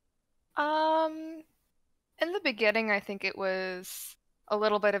 In the beginning, I think it was a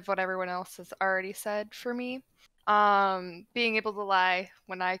little bit of what everyone else has already said for me. Being able to lie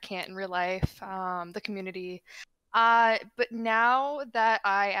when I can't in real life, the community. But now that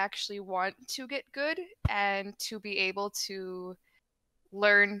I actually want to get good and to be able to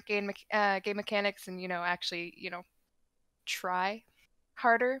learn game mechanics and, actually, try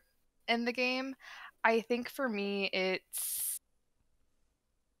harder in the game, I think for me it's...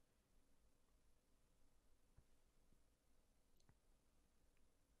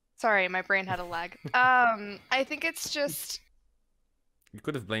 Sorry, my brain had a lag. I think it's just... You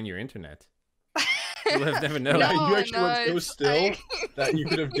could have blamed your internet. You would have never known. No, you actually went so it's still that you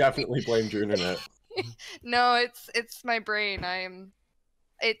could have definitely blamed your internet. No, it's my brain.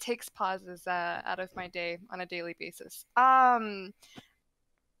 It takes pauses out of my day on a daily basis. I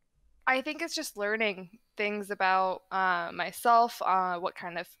think it's just learning things about myself, what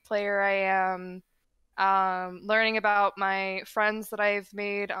kind of player I am, learning about my friends that I've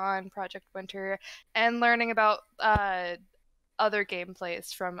made on Project Winter, and learning about other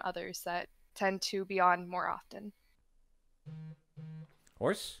gameplays from others that tend to be on more often.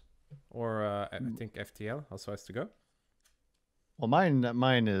 Horse? Or I think FTL also has to go. Well,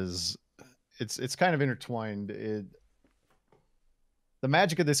 mine is it's kind of intertwined. The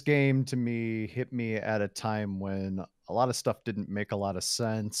magic of this game to me hit me at a time when a lot of stuff didn't make a lot of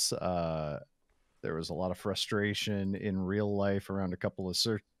sense. There was a lot of frustration in real life around a couple of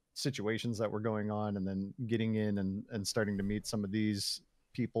situations that were going on, and then getting in and starting to meet some of these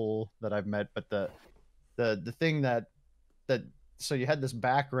people that I've met. But the thing that so you had this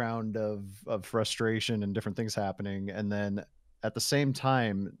background of frustration and different things happening, and then at the same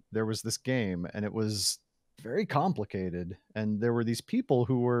time there was this game, and it was very complicated, and there were these people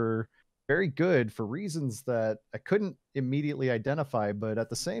who were very good for reasons that I couldn't immediately identify, but at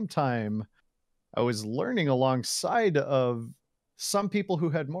the same time I was learning alongside of some people who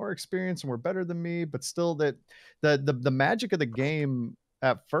had more experience and were better than me, but still that the magic of the game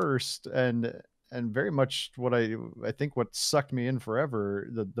at first, and very much what I think what sucked me in forever,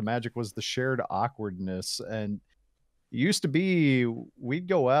 the magic was the shared awkwardness. And it used to be we'd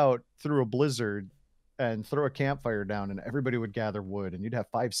go out through a blizzard and throw a campfire down, and everybody would gather wood, and you'd have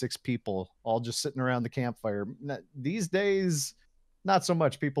 5-6 people all just sitting around the campfire. These days, not so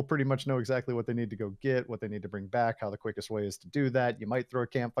much. People pretty much know exactly what they need to go get, what they need to bring back, how the quickest way is to do that. You might throw a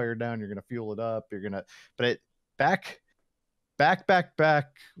campfire down, you're going to fuel it up, but back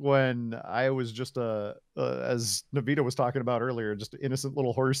when I was just as Navita was talking about earlier, just an innocent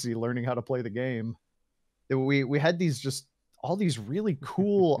little horsey learning how to play the game. We had all these really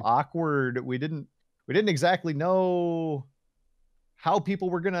cool, awkward, we didn't exactly know how people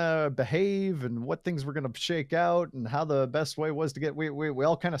were going to behave and what things were going to shake out and how the best way was to get, we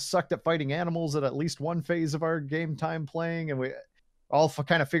all kind of sucked at fighting animals at least one phase of our game time playing. And we all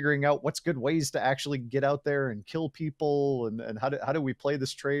kind of figuring out what's good ways to actually get out there and kill people. And how do we play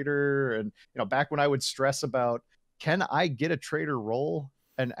this traitor? And, back when I would stress about, can I get a traitor role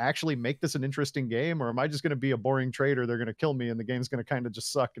and actually make this an interesting game, or am I just going to be a boring traitor? They're going to kill me and the game's going to kind of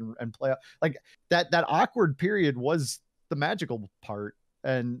just suck and play out. Like that awkward period was the magical part.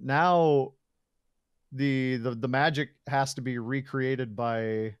 And now the magic has to be recreated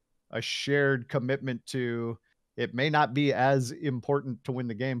by a shared commitment to, it may not be as important to win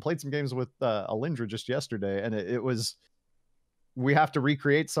the game. Played some games with Alindra just yesterday, and it was, we have to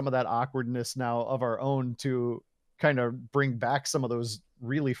recreate some of that awkwardness now of our own to kind of bring back some of those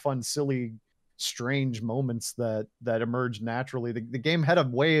really fun, silly, strange moments that emerged naturally. The game had a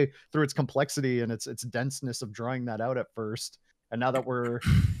way through its complexity and its denseness of drawing that out at first. And now that we're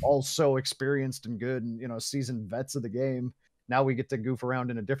all so experienced and good and, seasoned vets of the game, now we get to goof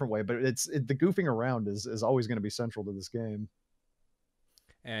around in a different way. But the goofing around is always going to be central to this game.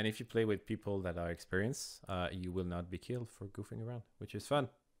 And if you play with people that are experienced, you will not be killed for goofing around, which is fun.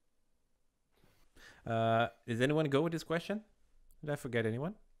 Does anyone go with this question? Did I forget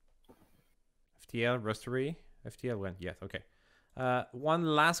anyone? FTL, Rustery, FTL went. Yes, okay. One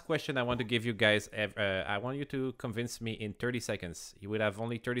last question I want to give you guys. I want you to convince me in 30 seconds. You will have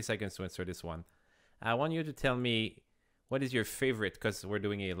only 30 seconds to answer this one. I want you to tell me what is your favorite, because we're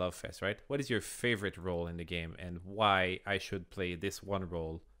doing a love fest, right? What is your favorite role in the game and why I should play this one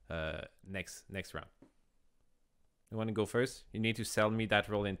role next round. You want to go first? You need to sell me that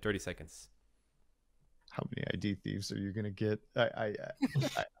roll in 30 seconds. How many ID thieves are you gonna get?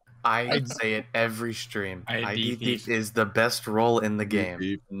 I say it every stream. ID ID Thief Thief is the best role in the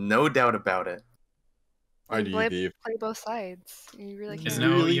game. No doubt about it. ID Thief. Play both sides. You really There's can.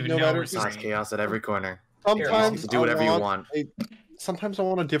 no Really, even no no matter- Chaos, restraint. chaos at every corner. Sometimes do whatever you want. Sometimes I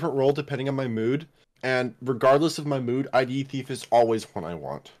want a different role depending on my mood, and regardless of my mood, ID Thief is always what I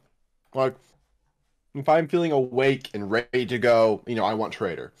want. Like, if I'm feeling awake and ready to go, I want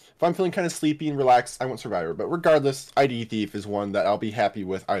Traitor. If I'm feeling kind of sleepy and relaxed, I want Survivor. But regardless, ID Thief is one that I'll be happy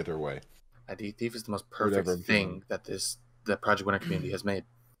with either way. ID Thief is the most perfect thing that the Project Winner community has made.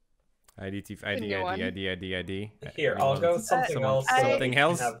 ID Thief, ID. Here, I'll go with something else. Something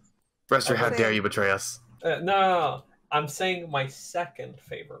else? Rustery, how dare you betray us? No. I'm saying my second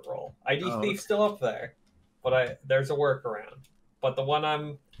favorite role. ID Thief's still up there, but there's a workaround. But the one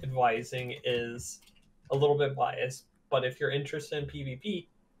I'm advising is a little bit biased. But if you're interested in PvP,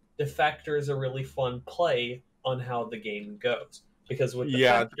 Defector is a really fun play on how the game goes. Because with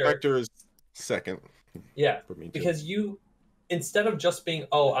Defector is second. Yeah, for me too. because you, instead of just being,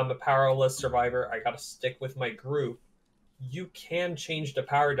 I'm a powerless survivor, I gotta stick with my group, you can change the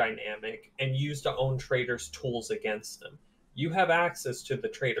power dynamic and use the own traitors' tools against them. You have access to the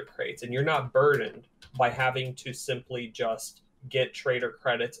traitor crates, and you're not burdened by having to simply just get traitor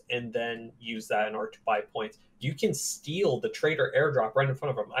credits and then use that in order to buy points. You can steal the traitor airdrop right in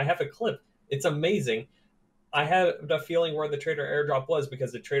front of them. I have a clip. It's amazing. I had the feeling where the traitor airdrop was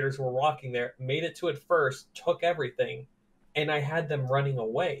because the traitors were walking there, made it to it first, took everything, and I had them running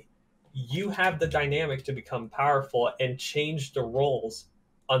away. You have the dynamic to become powerful and change the roles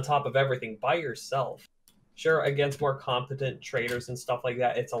on top of everything by yourself. Sure, against more competent traders and stuff like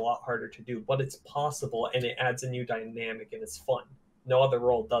that, it's a lot harder to do, but it's possible and it adds a new dynamic and it's fun. No other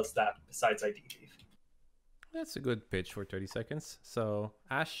role does that besides ID Thief. That's a good pitch for 30 seconds. So,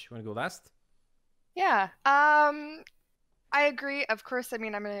 Ash, you want to go last? Yeah. I agree. Of course, I'm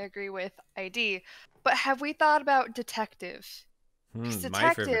going to agree with ID. But have we thought about detective? Because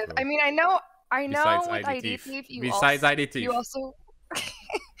detective, I know Besides with ID ID Thief. Thief,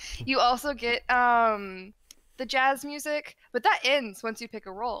 you also get the jazz music, but that ends once you pick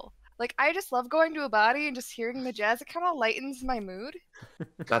a role. Like, I just love going to a body and just hearing the jazz. It kind of lightens my mood.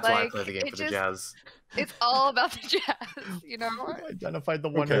 That's why I play the game for the jazz. It's all about the jazz, you know? I identified the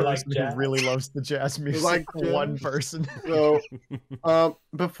one person who really loves the jazz music. One person. So, I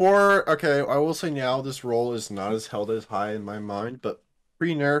will say now this role is not as held as high in my mind, but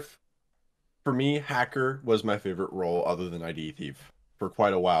pre-nerf, for me, Hacker was my favorite role other than ID Thief for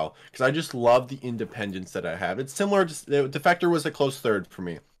quite a while, because I just love the independence that I have. It's similar to Defector was a close third for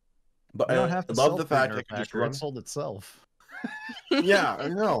me. But you don't have to love the fact that I could just run. It sold itself. Yeah, I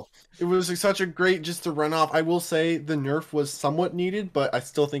know. It was such a great just to run off. I will say the nerf was somewhat needed, but I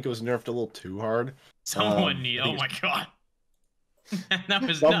still think it was nerfed a little too hard. Somewhat needed. Oh my god. That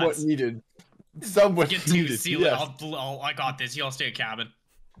was somewhat nuts. Needed. Somewhat Get needed. to seal it. I got this. Y'all stay at cabin.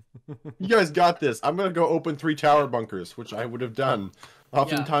 You guys got this. I'm gonna go open 3 tower bunkers, which I would have done.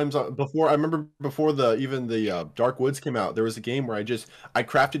 Oftentimes before, I remember before the Dark Woods came out, there was a game where I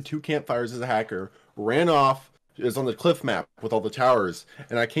crafted 2 campfires as a hacker, ran off. It was on the cliff map with all the towers,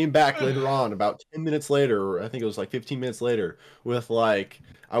 and I came back later on, about 10 minutes later, or I think it was like 15 minutes later, with I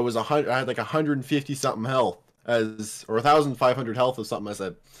had like 150 something health or 1,500 health or something as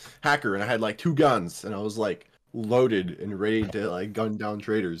a hacker, and I had like 2 guns, and I was like loaded and ready to like gun down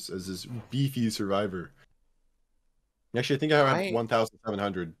traitors as this beefy survivor. Actually, I think I have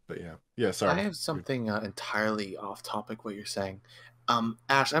 1,700, but yeah. Sorry. I have something entirely off topic. What you're saying,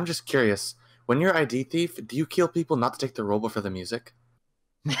 Ash? I'm just curious. When you're ID Thief, do you kill people not to take the roll but for the music?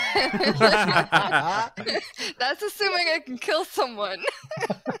 That's assuming I can kill someone.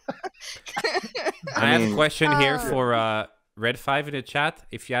 I have a question here for Red 5 in the chat.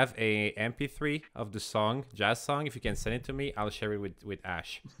 If you have a MP3 of the song, jazz song, if you can send it to me, I'll share it with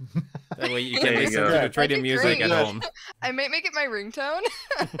Ash. That way you can listen to the trading music at home. I might make it my ringtone.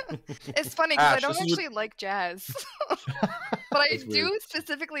 It's funny because I don't actually like jazz. But I do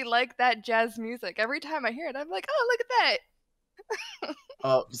specifically like that jazz music. Every time I hear it, I'm like, oh, look at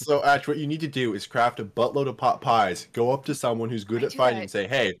that. So Ash, what you need to do is craft a buttload of pot pies. Go up to someone who's good at fighting and say,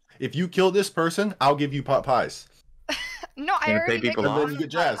 hey, if you kill this person, I'll give you pot pies. No, I already make and then you get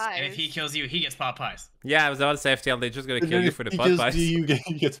jazz. And if he kills you, he gets pot pies. Yeah, I was about to say, FTL, they're just gonna kill you for the pot pies. He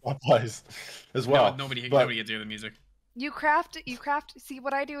gets pot pies as well. No, nobody gets to hear the music. You craft. See,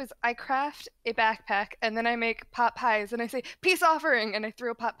 what I do is I craft a backpack, and then I make pot pies, and I say peace offering, and I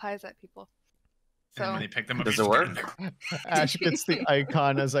throw pot pies at people. So And when they pick them up, Does you it just work? Ash gets the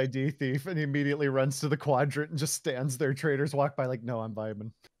icon as ID thief and he immediately runs to the quadrant and just stands there. Traders walk by like, no, I'm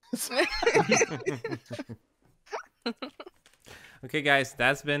vibing. Okay, guys,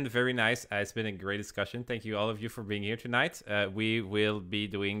 that's been very nice. It's been a great discussion. Thank you, all of you, for being here tonight. We will be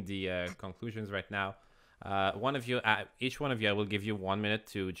doing the conclusions right now. Each one of you, I will give you 1 minute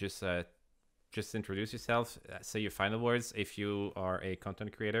to just introduce yourself, say your final words. If you are a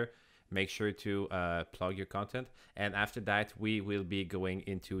content creator, make sure to plug your content. And after that, we will be going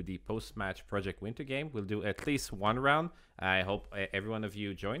into the post-match Project Winter game. We'll do at least one round. I hope every one of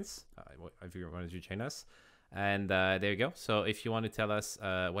you joins. Every one of you join us. And there you go. So if you want to tell us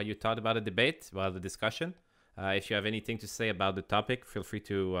what you thought about the debate, about the discussion, if you have anything to say about the topic, feel free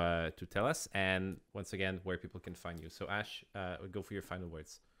to tell us. And once again, where people can find you. So Ash, go for your final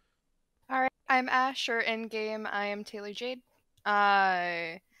words. All right, I'm Ash, or in game, I am Taylor Jade.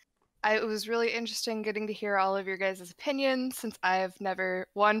 It was really interesting getting to hear all of your guys' opinions, since I've never,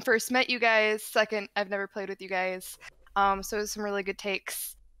 one, first met you guys, second, I've never played with you guys. So it was some really good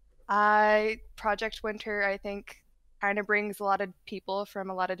takes. Project Winter, I think, kind of brings a lot of people from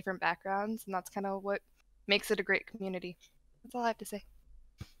a lot of different backgrounds, and that's kind of what makes it a great community. That's all I have to say.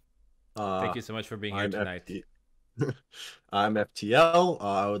 Thank you so much for being here tonight. I'm FTL.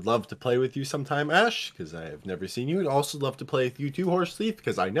 I would love to play with you sometime, Ash, because I have never seen you. I'd also love to play with you too, HorseThief,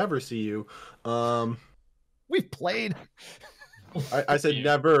 because I never see you. We've played. I said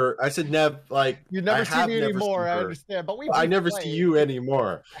never. I said never. Like, you never see me anymore. I understand, but I never see you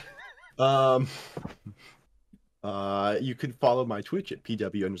anymore. You can follow my Twitch at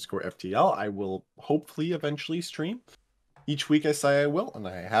PW_FTL. I will hopefully eventually stream. Each week I say I will, and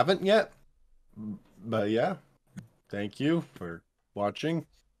I haven't yet. But yeah, thank you for watching.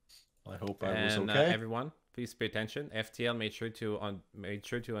 I hope I was okay. Everyone, please pay attention. FTL made sure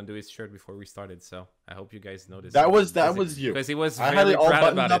to undo his shirt before we started, so I hope you guys noticed. That was you, because he was I very had it all proud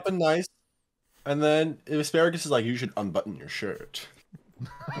buttoned about up it. and nice, and then Asparagus is like, "You should unbutton your shirt."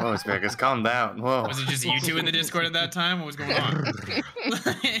 Whoa, Asparagus, calm down. Whoa. Was it just you two in the Discord at that time? What was going on?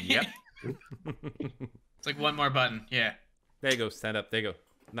 Yep. It's like one more button. Yeah. There you go. Stand up. There you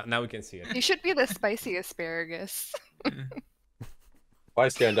go. Now we can see it. You should be the spicy asparagus. If I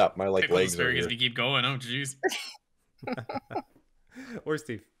stand up, my Pickle legs are asparagus here. to keep going. Oh, jeez.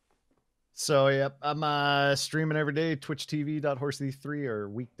 HorseThief. So yep, I'm streaming every day, twitch.tv.horsethief3 or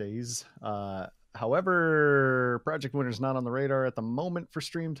weekdays. However, Project Winter's not on the radar at the moment for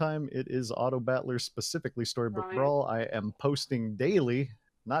stream time. It is Auto Battler, specifically Storybook Brawl. I am posting daily,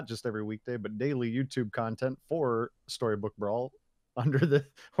 not just every weekday, but daily YouTube content for Storybook Brawl under the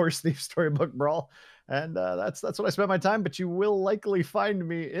HorseThief Storybook Brawl. And that's what I spend my time, but you will likely find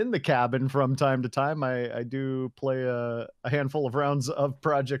me in the cabin from time to time. I do play a handful of rounds of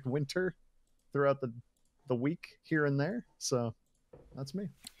Project Winter throughout the week here and there. So that's me.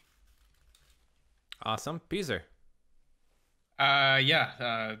 Awesome. Peezer.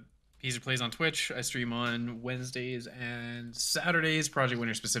 Peezer plays on Twitch. I stream on Wednesdays and Saturdays. Project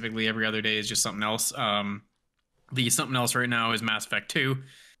Winter specifically. Every other day is just something else. The something else right now is Mass Effect 2.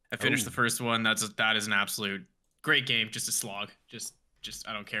 I finished the first one. That is an absolute great game. Just a slog. Just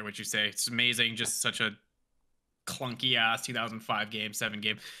I don't care what you say. It's amazing. Just such a clunky ass 2005 game, 7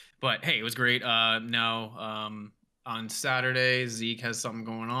 game. But hey, it was great. On Saturday, Zeke has something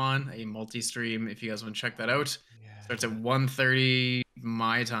going on, a multi-stream. If you guys want to check that out, starts at 1:30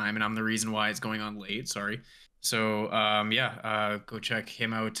 my time, and I'm the reason why it's going on late. Sorry. So go check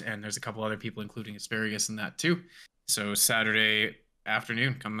him out, and there's a couple other people, including Asparagus, in that too. So Saturday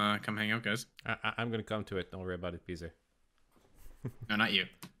afternoon, come hang out, guys. I'm gonna come to it. Don't worry about it, Peezer. No, not you.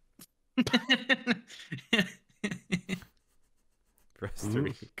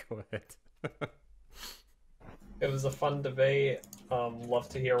 Rustery, go ahead. It was a fun debate. Love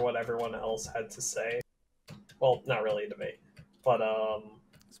to hear what everyone else had to say. Well, not really a debate, but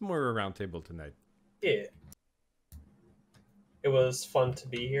it's more a round table tonight. Yeah. It was fun to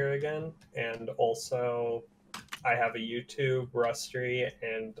be here again, and also I have a YouTube, Rustery,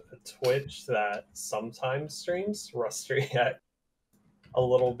 and a Twitch that sometimes streams. Rustery at a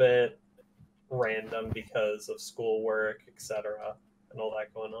little bit random because of schoolwork, etc., and all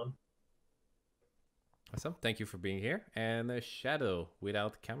that going on. Awesome. Thank you for being here. And Shadow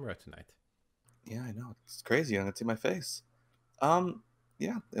without camera tonight. Yeah, I know. It's crazy. I don't see my face.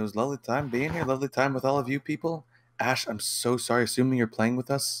 Yeah, it was a lovely time being here. Lovely time with all of you people. Ash, I'm so sorry. Assuming you're playing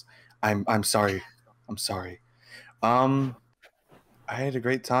with us, I'm sorry. I'm sorry. I had a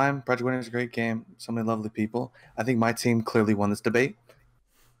great time. Project Winter is a great game. So many lovely people. I think my team clearly won this debate.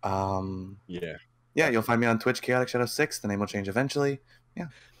 Yeah, you'll find me on Twitch, Chaotic Shadow 6. The name will change eventually. Yeah.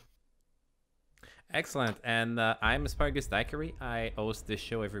 Excellent. And I'm Asparagus Daiquiri. I host this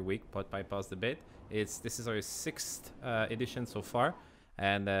show every week, Pot by Pause Debate. This is our 6th edition so far.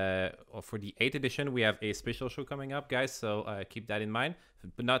 And for the 8th edition, we have a special show coming up, guys. So keep that in mind.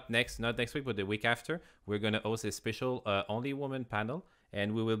 But not next week, but the week after, we're going to host a special only woman panel.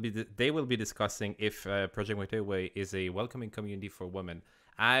 And they will be discussing if Project Winter Way is a welcoming community for women.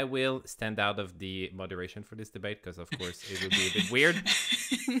 I will stand out of the moderation for this debate because, of course, it will be a bit weird.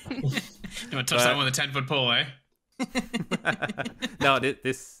 You want to touch that one with a 10-foot pole, eh?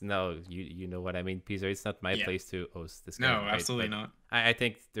 No, you know what I mean, Peezer. It's not my place to host this. No, kind of debate, absolutely not. I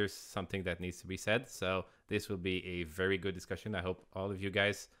think there's something that needs to be said. So this will be a very good discussion. I hope all of you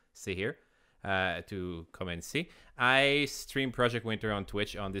guys stay here to come and see. I stream Project Winter on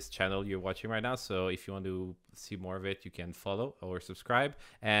Twitch on this channel you're watching right now. So if you want to see more of it, you can follow or subscribe.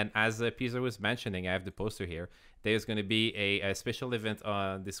 And as Peezer was mentioning, I have the poster here. There's going to be a special event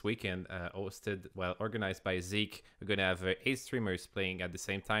on this weekend organized by Zeke. We're going to have 8 streamers playing at the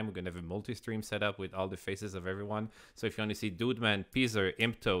same time. We're going to have a multi-stream setup with all the faces of everyone. So if you want to see Dudeman, Peezer,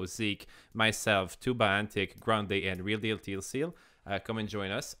 Impto, Zeke, myself, Tuba Antic, Grande, and Real Deal Teal Seal, come and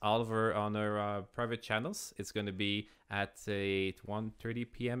join us all over on our private channels. It's going to be at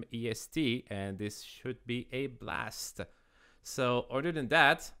 1:30 p.m. EST, and this should be a blast. So other than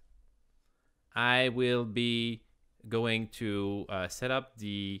that, I will be going to set up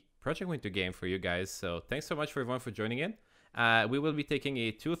the Project Winter game for you guys. So thanks so much for everyone for joining in. We will be taking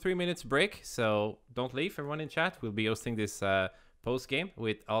a 2-3 minutes break, so don't leave, everyone in chat. We'll be hosting this post game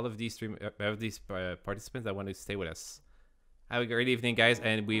with all of these participants that want to stay with us. Have a great evening, guys,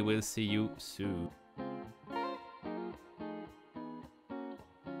 and we will see you soon.